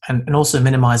guidelines, and also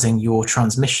minimizing your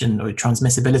transmission or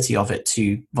transmissibility of it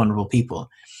to vulnerable people.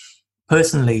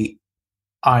 Personally,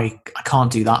 I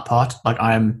can't do that part. Like,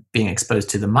 I am being exposed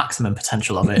to the maximum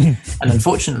potential of it. And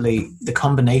unfortunately, the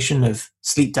combination of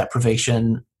sleep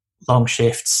deprivation, long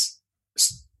shifts,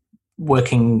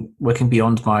 working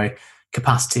beyond my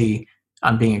capacity,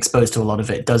 and being exposed to a lot of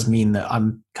it does mean that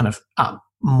I'm kind of at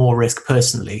more risk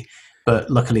personally. But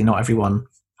luckily, not everyone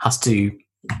has to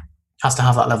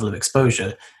have that level of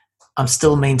exposure. I'm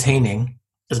still maintaining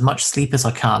as much sleep as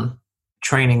I can,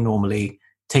 training normally,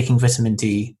 taking vitamin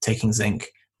D, taking zinc.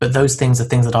 But those things are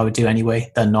things that I would do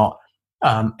anyway. They're not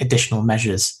additional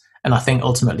measures. And I think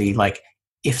ultimately, like,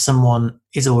 if someone's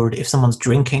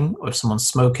drinking or if someone's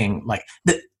smoking,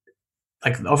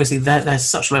 obviously there's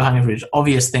such low hanging fruit,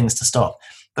 obvious things to stop.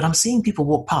 But I'm seeing people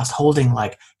walk past holding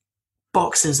like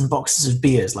boxes and boxes of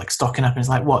beers, like stocking up, and it's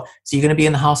like, what? So you're going to be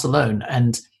in the house alone,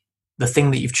 and the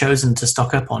thing that you've chosen to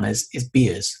stock up on is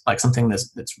beers, like something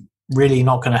that's really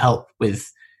not going to help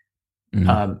with.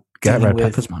 Get red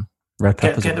peppers, man. Red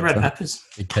peppers. Get the red peppers.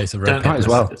 In case of red peppers as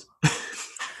well.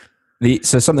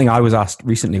 So something I was asked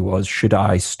recently was, should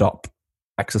I stop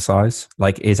exercise?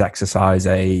 Like, is exercise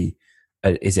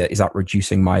is that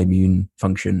reducing my immune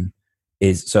function?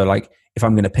 So like, if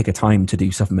I'm going to pick a time to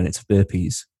do 7 minutes of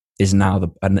burpees, is now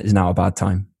a bad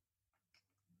time?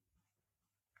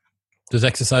 Does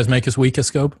exercise make us weaker,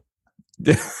 Scope?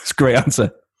 That's a great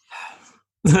answer.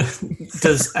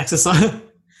 Does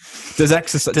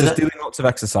doing lots of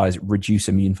exercise reduce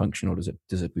immune function, or does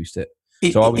it boost it?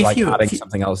 So are we adding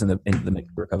something else into the mix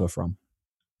to recover from?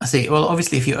 I see. Well,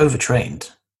 obviously, if you're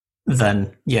overtrained,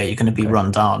 then yeah, you're going to be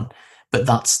run down. But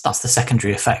that's the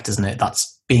secondary effect, isn't it?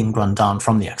 That's being run down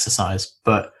from the exercise.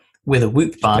 But with a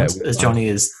Whoop band, as Johnny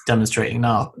is demonstrating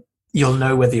now, you'll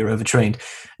know whether you're overtrained.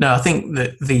 No, I think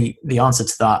that the answer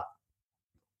to that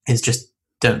is just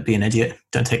don't be an idiot.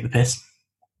 Don't take the piss.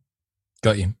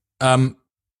 Got you.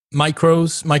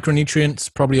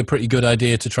 Micronutrients, probably a pretty good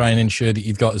idea to try and ensure that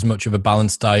you've got as much of a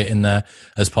balanced diet in there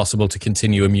as possible to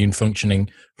continue immune functioning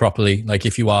properly. Like,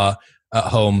 if you are at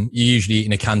home, you usually eat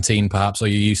in a canteen perhaps, or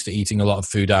you're used to eating a lot of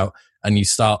food out, and you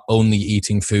start only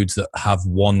eating foods that have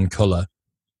one color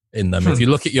in them. If you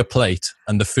look at your plate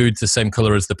and the food's the same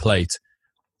color as the plate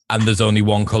and there's only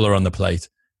one color on the plate,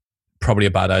 probably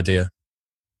a bad idea.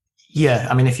 Yeah,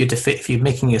 I mean, if you're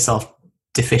making yourself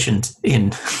deficient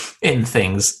in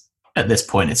things at this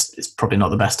point, it's probably not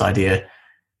the best idea.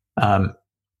 But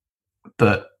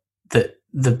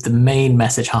the main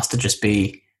message has to just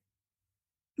be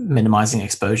minimizing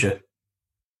exposure,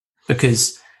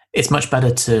 because it's much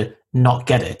better to not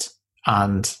get it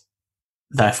and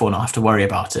therefore not have to worry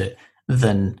about it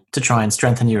than to try and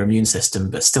strengthen your immune system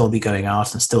but still be going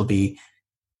out and still be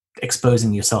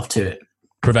exposing yourself to it.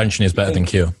 Prevention is better than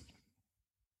cure.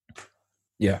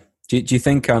 Yeah. Do you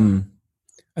think, I'm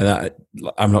not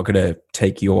going to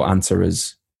take your answer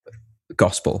as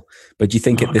gospel, but do you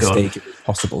think at this stage it's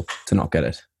possible to not get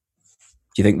it?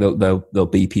 Do you think there'll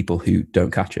be people who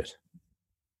don't catch it?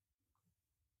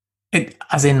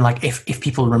 As in, like, if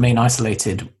people remain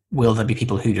isolated, will there be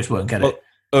people who just won't get it?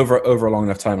 Over a long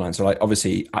enough timeline. So, like,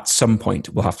 obviously, at some point,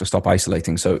 we'll have to stop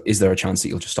isolating. So, is there a chance that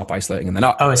you'll just stop isolating and then?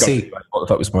 I see. What the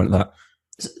fuck was the point of that?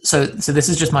 So this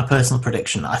is just my personal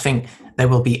prediction. I think there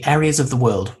will be areas of the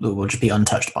world that will just be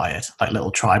untouched by it, like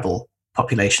little tribal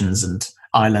populations and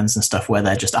islands and stuff where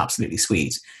they're just absolutely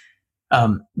sweet.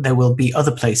 There will be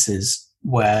other places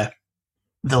where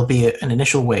there'll be an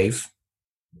initial wave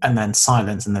and then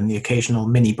silence and then the occasional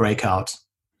mini breakout.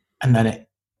 And then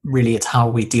it's how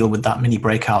we deal with that mini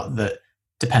breakout that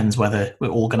depends whether we're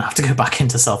all going to have to go back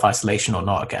into self-isolation or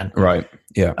not again. Right.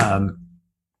 Yeah.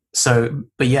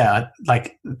 But yeah,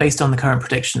 like, based on the current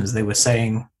predictions, they were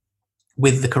saying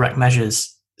with the correct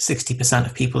measures, 60%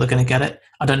 of people are going to get it.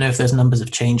 I don't know if those numbers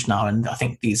have changed now, and I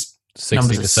think these 60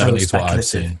 numbers to are 70 so is what I've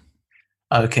speculative. seen.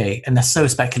 Okay, and they're so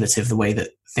speculative the way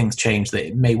that things change that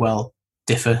it may well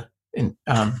differ in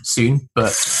soon.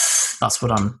 But that's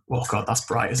what I'm. Oh God, that's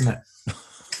bright, isn't it?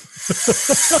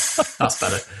 That's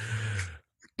better.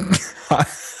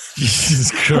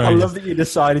 Jesus Christ. I love that you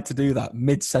decided to do that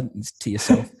mid-sentence to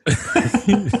yourself.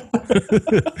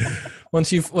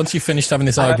 Once you've finished having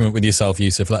this argument with yourself,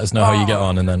 Yusuf, let us know how you get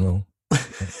on, and then we'll.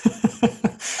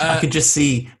 I could just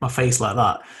see my face like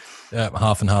that. Yeah,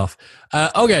 half and half.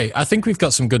 Okay, I think we've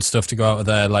got some good stuff to go out of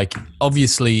there. Like,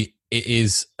 obviously, it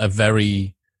is a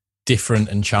very different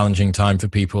and challenging time for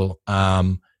people.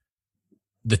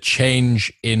 The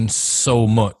change in so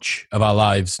much of our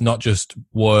lives, not just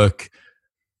work,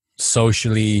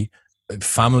 socially,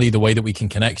 family, the way that we can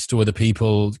connect to other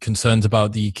people, concerns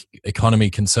about the economy,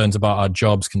 concerns about our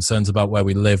jobs, concerns about where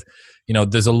we live. You know,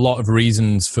 there's a lot of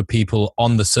reasons for people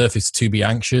on the surface to be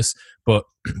anxious, but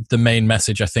the main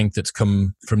message I think that's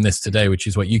come from this today, which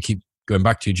is what you keep going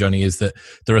back to, Johnny, is that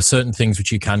there are certain things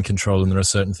which you can control and there are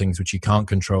certain things which you can't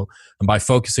control. And by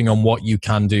focusing on what you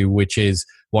can do, which is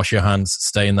wash your hands,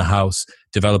 stay in the house,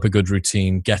 develop a good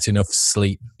routine, get enough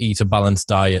sleep, eat a balanced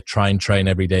diet, try and train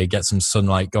every day, get some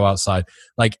sunlight, go outside.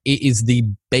 Like, it is the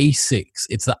basics.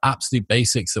 It's the absolute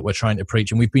basics that we're trying to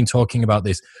preach. And we've been talking about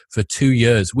this for 2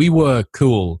 years. We were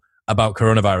cool about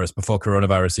coronavirus before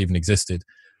coronavirus even existed.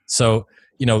 So,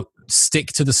 you know, stick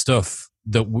to the stuff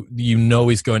that you know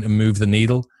is going to move the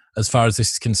needle as far as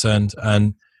this is concerned.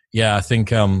 And yeah, I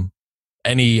think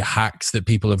any hacks that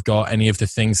people have got, any of the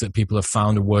things that people have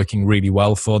found are working really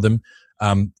well for them,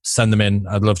 send them in.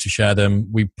 I'd love to share them.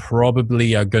 We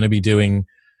probably are going to be doing,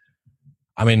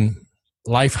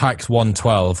 Life Hacks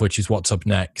 112, which is what's up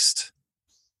next.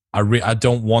 I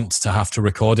don't want to have to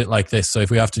record it like this. So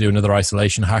if we have to do another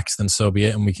isolation hacks, then so be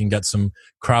it. And we can get some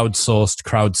crowdsourced,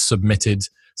 crowd-submitted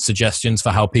suggestions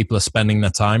for how people are spending their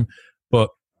time. But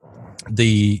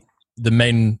the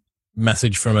main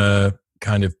message from a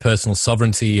kind of personal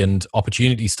sovereignty and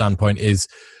opportunity standpoint is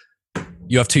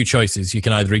you have two choices. You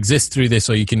can either exist through this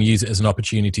or you can use it as an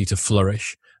opportunity to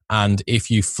flourish. And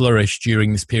if you flourish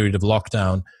during this period of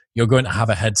lockdown, you're going to have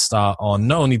a head start on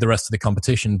not only the rest of the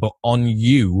competition, but on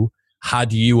you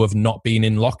had you have not been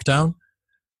in lockdown.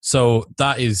 So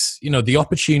that is, you know, the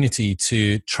opportunity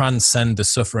to transcend the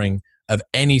suffering of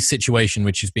any situation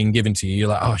which is being given to you. You're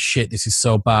like, oh shit, this is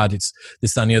so bad. It's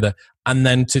this, that, and the other. And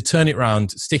then to turn it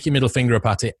around, stick your middle finger up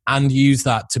at it and use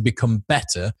that to become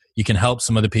better. You can help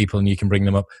some other people and you can bring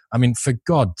them up. I mean, for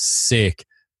God's sake,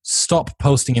 stop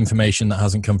posting information that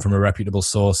hasn't come from a reputable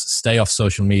source. Stay off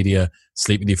social media,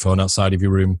 sleep with your phone outside of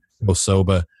your room, go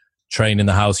sober, train in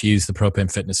the house, use the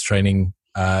Propane Fitness training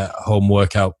home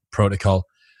workout protocol.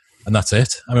 And that's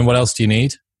it. I mean, what else do you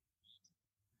need?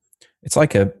 It's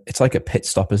like a pit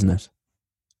stop, isn't it?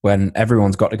 When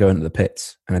everyone's got to go into the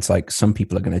pits, and it's like some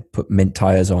people are going to put mint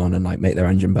tires on and like make their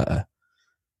engine better,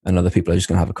 and other people are just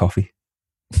going to have a coffee.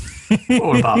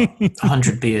 Or about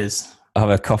 100 beers. Have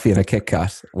a coffee and a Kit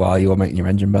Kat while you're making your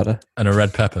engine better. And a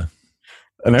red pepper.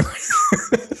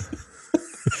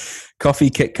 Coffee,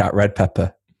 Kit Kat, red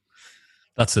pepper.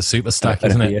 That's a super stack,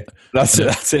 isn't it? That's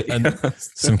it. And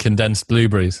some condensed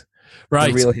blueberries.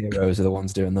 Right. The real heroes are the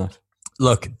ones doing that.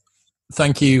 Look,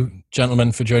 thank you,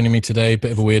 gentlemen, for joining me today.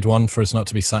 Bit of a weird one for us not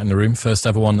to be sat in the room. First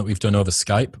ever one that we've done over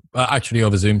Skype. Actually,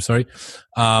 over Zoom, sorry.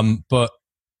 But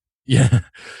yeah,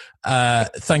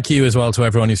 thank you as well to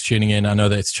everyone who's tuning in. I know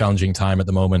that it's a challenging time at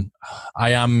the moment. I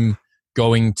am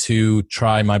going to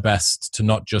try my best to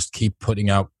not just keep putting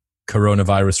out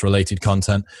coronavirus-related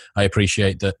content. I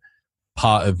appreciate that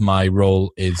part of my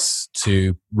role is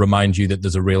to remind you that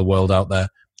there's a real world out there.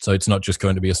 So it's not just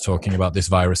going to be us talking about this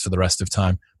virus for the rest of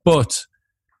time. But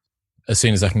as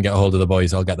soon as I can get a hold of the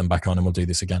boys, I'll get them back on and we'll do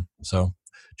this again. So,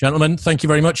 gentlemen, thank you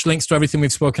very much. Links to everything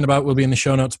we've spoken about will be in the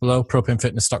show notes below,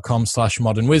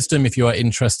 propanefitness.com/modernwisdom. If you are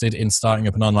interested in starting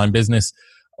up an online business,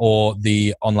 or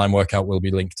the online workout will be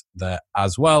linked there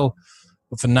as well.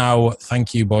 But for now,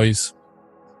 thank you, boys.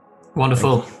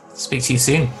 Wonderful. Speak to you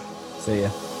soon. See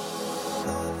ya.